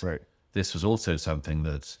this was also something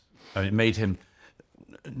that it made him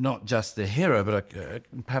not just the hero, but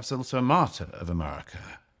perhaps also a martyr of America.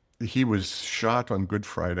 He was shot on Good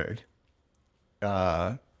Friday,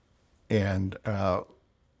 and that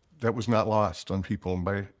was not lost on people. And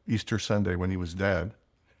by Easter Sunday, when he was dead,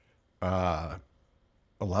 a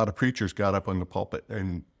lot of preachers got up on the pulpit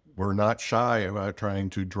and were not shy about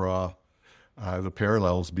trying to draw the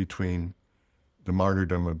parallels between the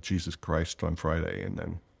martyrdom of Jesus Christ on Friday and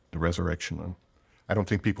then the resurrection. I don't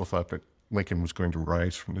think people thought that Lincoln was going to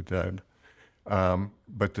rise from the dead,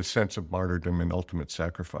 but the sense of martyrdom and ultimate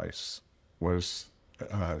sacrifice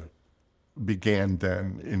began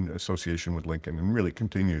then in association with Lincoln and really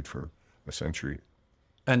continued for a century.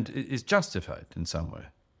 And is justified in some way.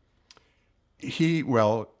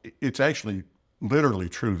 It's actually literally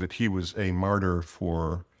true that he was a martyr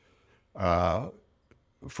for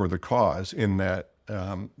the cause, in that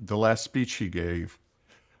the last speech he gave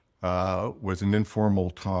was an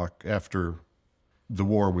informal talk after the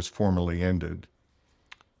war was formally ended.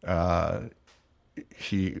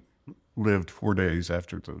 He lived 4 days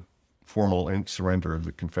after the formal surrender of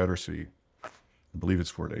the Confederacy. I believe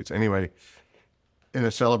it's 4 days. Anyway, in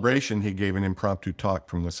a celebration, he gave an impromptu talk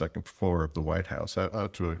from the second floor of the White House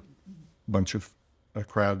out to a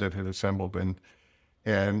crowd that had assembled,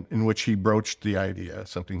 and in which he broached the idea,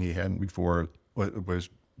 something he hadn't before, was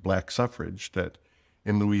black suffrage, that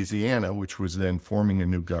in Louisiana, which was then forming a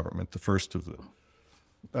new government, the first of the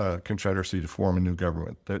Confederacy to form a new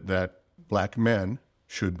government, that black men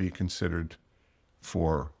should be considered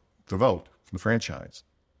for the vote, for the franchise.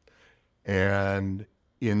 And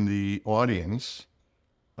in the audience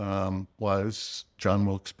was John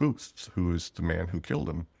Wilkes Booth, who is the man who killed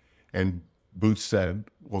him. And Booth said,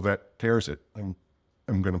 well, that tears it. I'm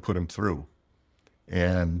going to put him through.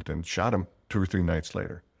 And then shot him 2 or 3 nights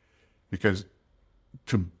later. Because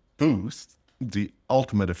to Booth, the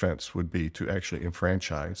ultimate offense would be to actually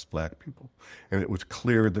enfranchise black people. And it was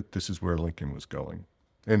clear that this is where Lincoln was going,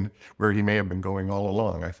 and where he may have been going all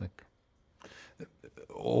along, I think.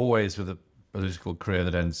 Always with a political career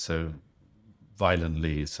that ends so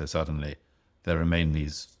violently, so suddenly, there remain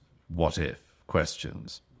these what if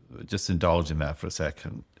questions. Just indulge in that for a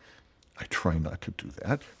second. I try not to do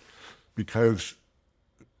that because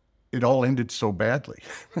it all ended so badly.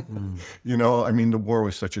 You know, I mean, the war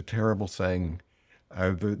was such a terrible thing.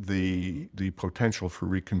 The potential for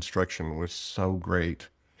Reconstruction was so great,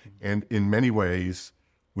 and in many ways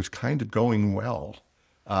was kind of going well.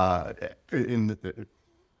 In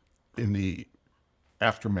the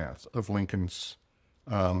aftermath of Lincoln's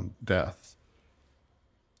death,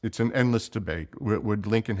 it's an endless debate. Would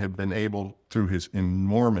Lincoln have been able, through his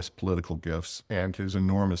enormous political gifts and his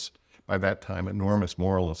enormous, by that time, enormous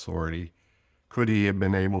moral authority, could he have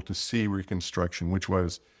been able to see Reconstruction, which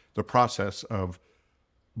was the process of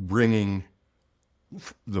bringing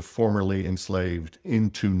the formerly enslaved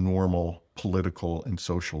into normal political and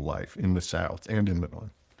social life in the South and in the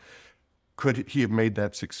North? Could he have made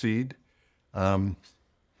that succeed? We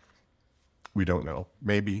don't know.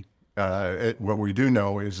 Maybe. What we do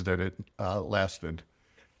know is that it lasted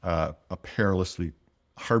a perilously,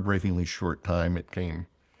 heartbreakingly short time. It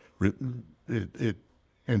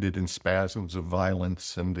ended in spasms of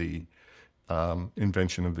violence and the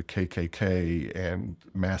invention of the KKK and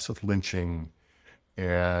massive lynching,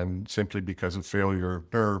 and simply because of failure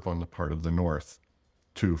of nerve on the part of the North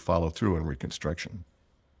to follow through in Reconstruction.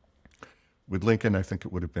 With Lincoln, I think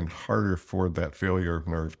it would have been harder for that failure of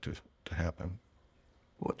nerve to happen.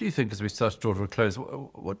 What do you think, as we start to draw to a close,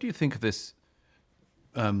 what do you think of this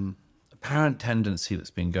apparent tendency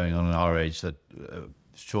that's been going on in our age that,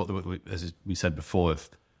 as we said before, if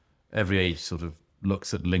every age sort of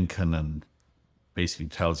looks at Lincoln and basically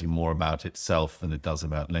tells you more about itself than it does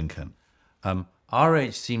about Lincoln, our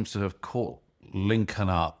age seems to have caught Lincoln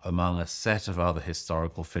up among a set of other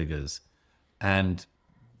historical figures and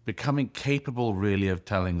becoming capable really of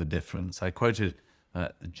telling the difference. I quoted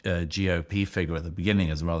a GOP figure at the beginning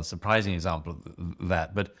as a rather surprising example of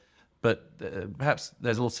that, but perhaps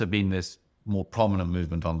there's also been this more prominent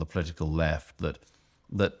movement on the political left that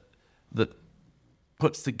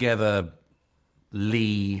puts together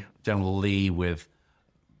General Lee with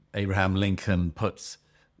Abraham Lincoln, puts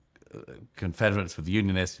Confederates with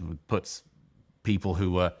Unionists, puts people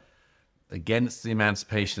who were against the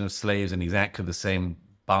emancipation of slaves in exactly the same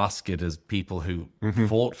basket as people who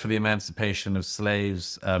fought for the emancipation of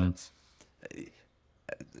slaves. How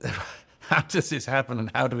does this happen, and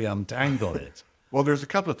how do we untangle it? Well, there's a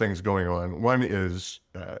couple of things going on. One is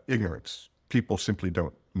ignorance. People simply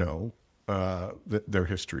don't know their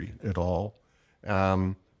history at all.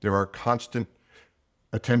 There are constant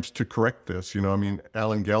attempts to correct this. You know, I mean,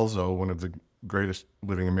 Allen Guelzo, one of the greatest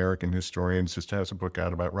living American historians, just has a book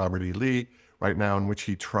out about Robert E. Lee right now in which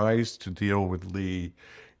he tries to deal with Lee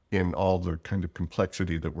in all the kind of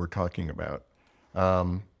complexity that we're talking about.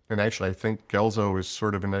 And actually, I think Guelzo is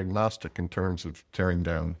sort of an agnostic in terms of tearing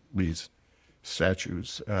down Lee's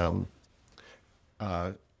statues. But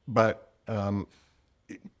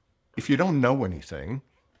if you don't know anything,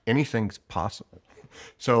 anything's possible.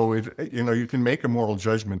 So, you can make a moral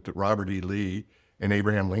judgment that Robert E. Lee and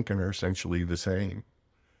Abraham Lincoln are essentially the same.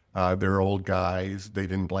 They're old guys. They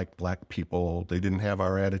didn't like black people. They didn't have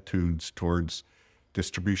our attitudes towards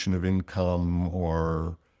distribution of income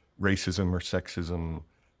or racism or sexism.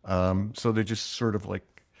 So they're just sort of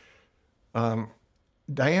like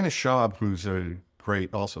Diana Schaub, who's a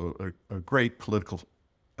great political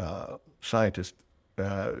scientist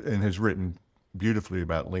and has written beautifully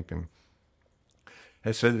about Lincoln,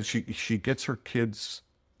 has said that she gets her kids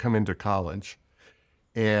come into college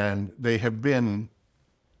and they have been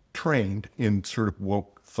trained in sort of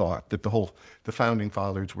woke thought that the founding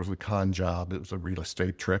fathers was a con job. It was a real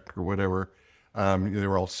estate trick or whatever. They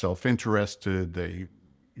were all self-interested. They,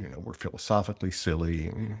 were philosophically silly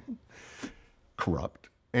and corrupt.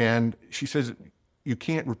 And she says, you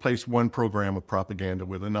can't replace one program of propaganda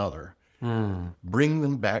with another. Bring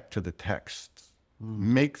them back to the texts.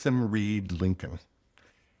 Make them read Lincoln.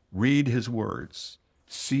 Read his words.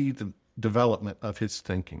 See the development of his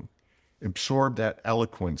thinking. Absorb that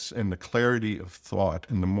eloquence and the clarity of thought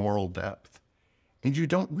and the moral depth. And you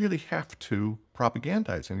don't really have to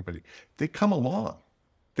propagandize anybody. They come along.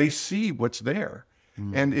 They see what's there.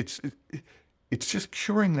 And it's just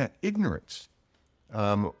curing that ignorance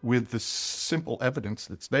with the simple evidence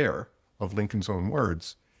that's there of Lincoln's own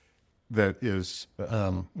words that is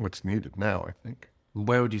what's needed now, I think.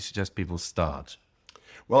 Where would you suggest people start?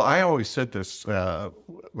 Well, I always said this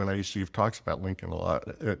when I used to give talks about Lincoln a lot.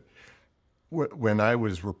 When I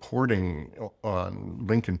was reporting on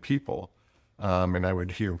Lincoln people, and I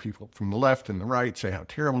would hear people from the left and the right say how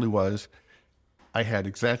terrible he was, I had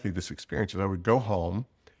exactly this experience. I would go home,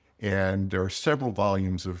 and there are several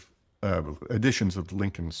volumes of editions of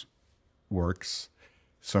Lincoln's works,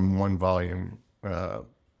 some one volume,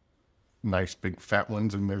 nice big fat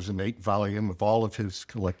ones, and there's an 8 volume of all of his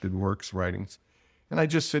collected works, writings. And I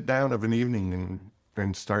just sit down of an evening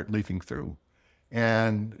and start leafing through.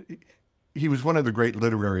 And he was one of the great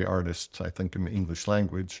literary artists, I think, in the English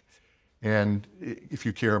language. And if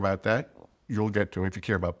you care about that, you'll get to him. If you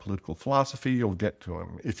care about political philosophy, you'll get to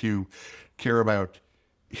him. If you care about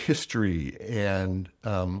history and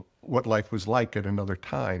what life was like at another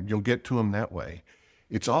time, you'll get to him that way.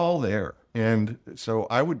 It's all there. And so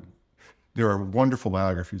there are wonderful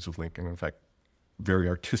biographies of Lincoln, in fact, very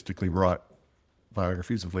artistically wrought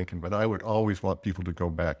biographies of Lincoln, but I would always want people to go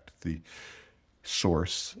back to the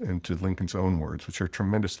source and to Lincoln's own words, which are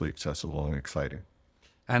tremendously accessible and exciting.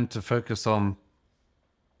 And to focus on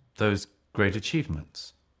those great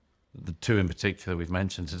achievements, the 2 in particular we've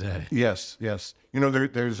mentioned today. Yes, yes.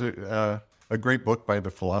 There's a great book by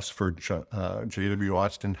the philosopher J.W.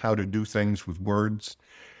 Austin, How to Do Things with Words,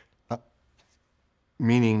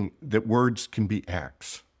 meaning that words can be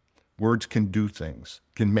acts. Words can do things,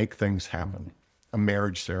 can make things happen. A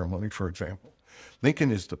marriage ceremony, for example.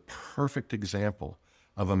 Lincoln is the perfect example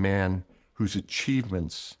of a man whose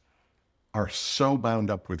achievements are so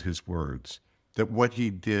bound up with his words that what he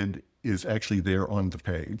did is actually there on the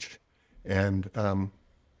page. And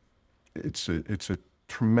it's a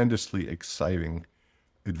tremendously exciting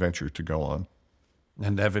adventure to go on.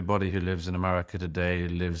 And everybody who lives in America today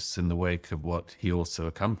lives in the wake of what he also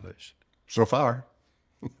accomplished. So far.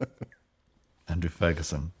 Andrew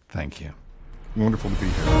Ferguson, thank you. Wonderful to be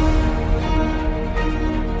here.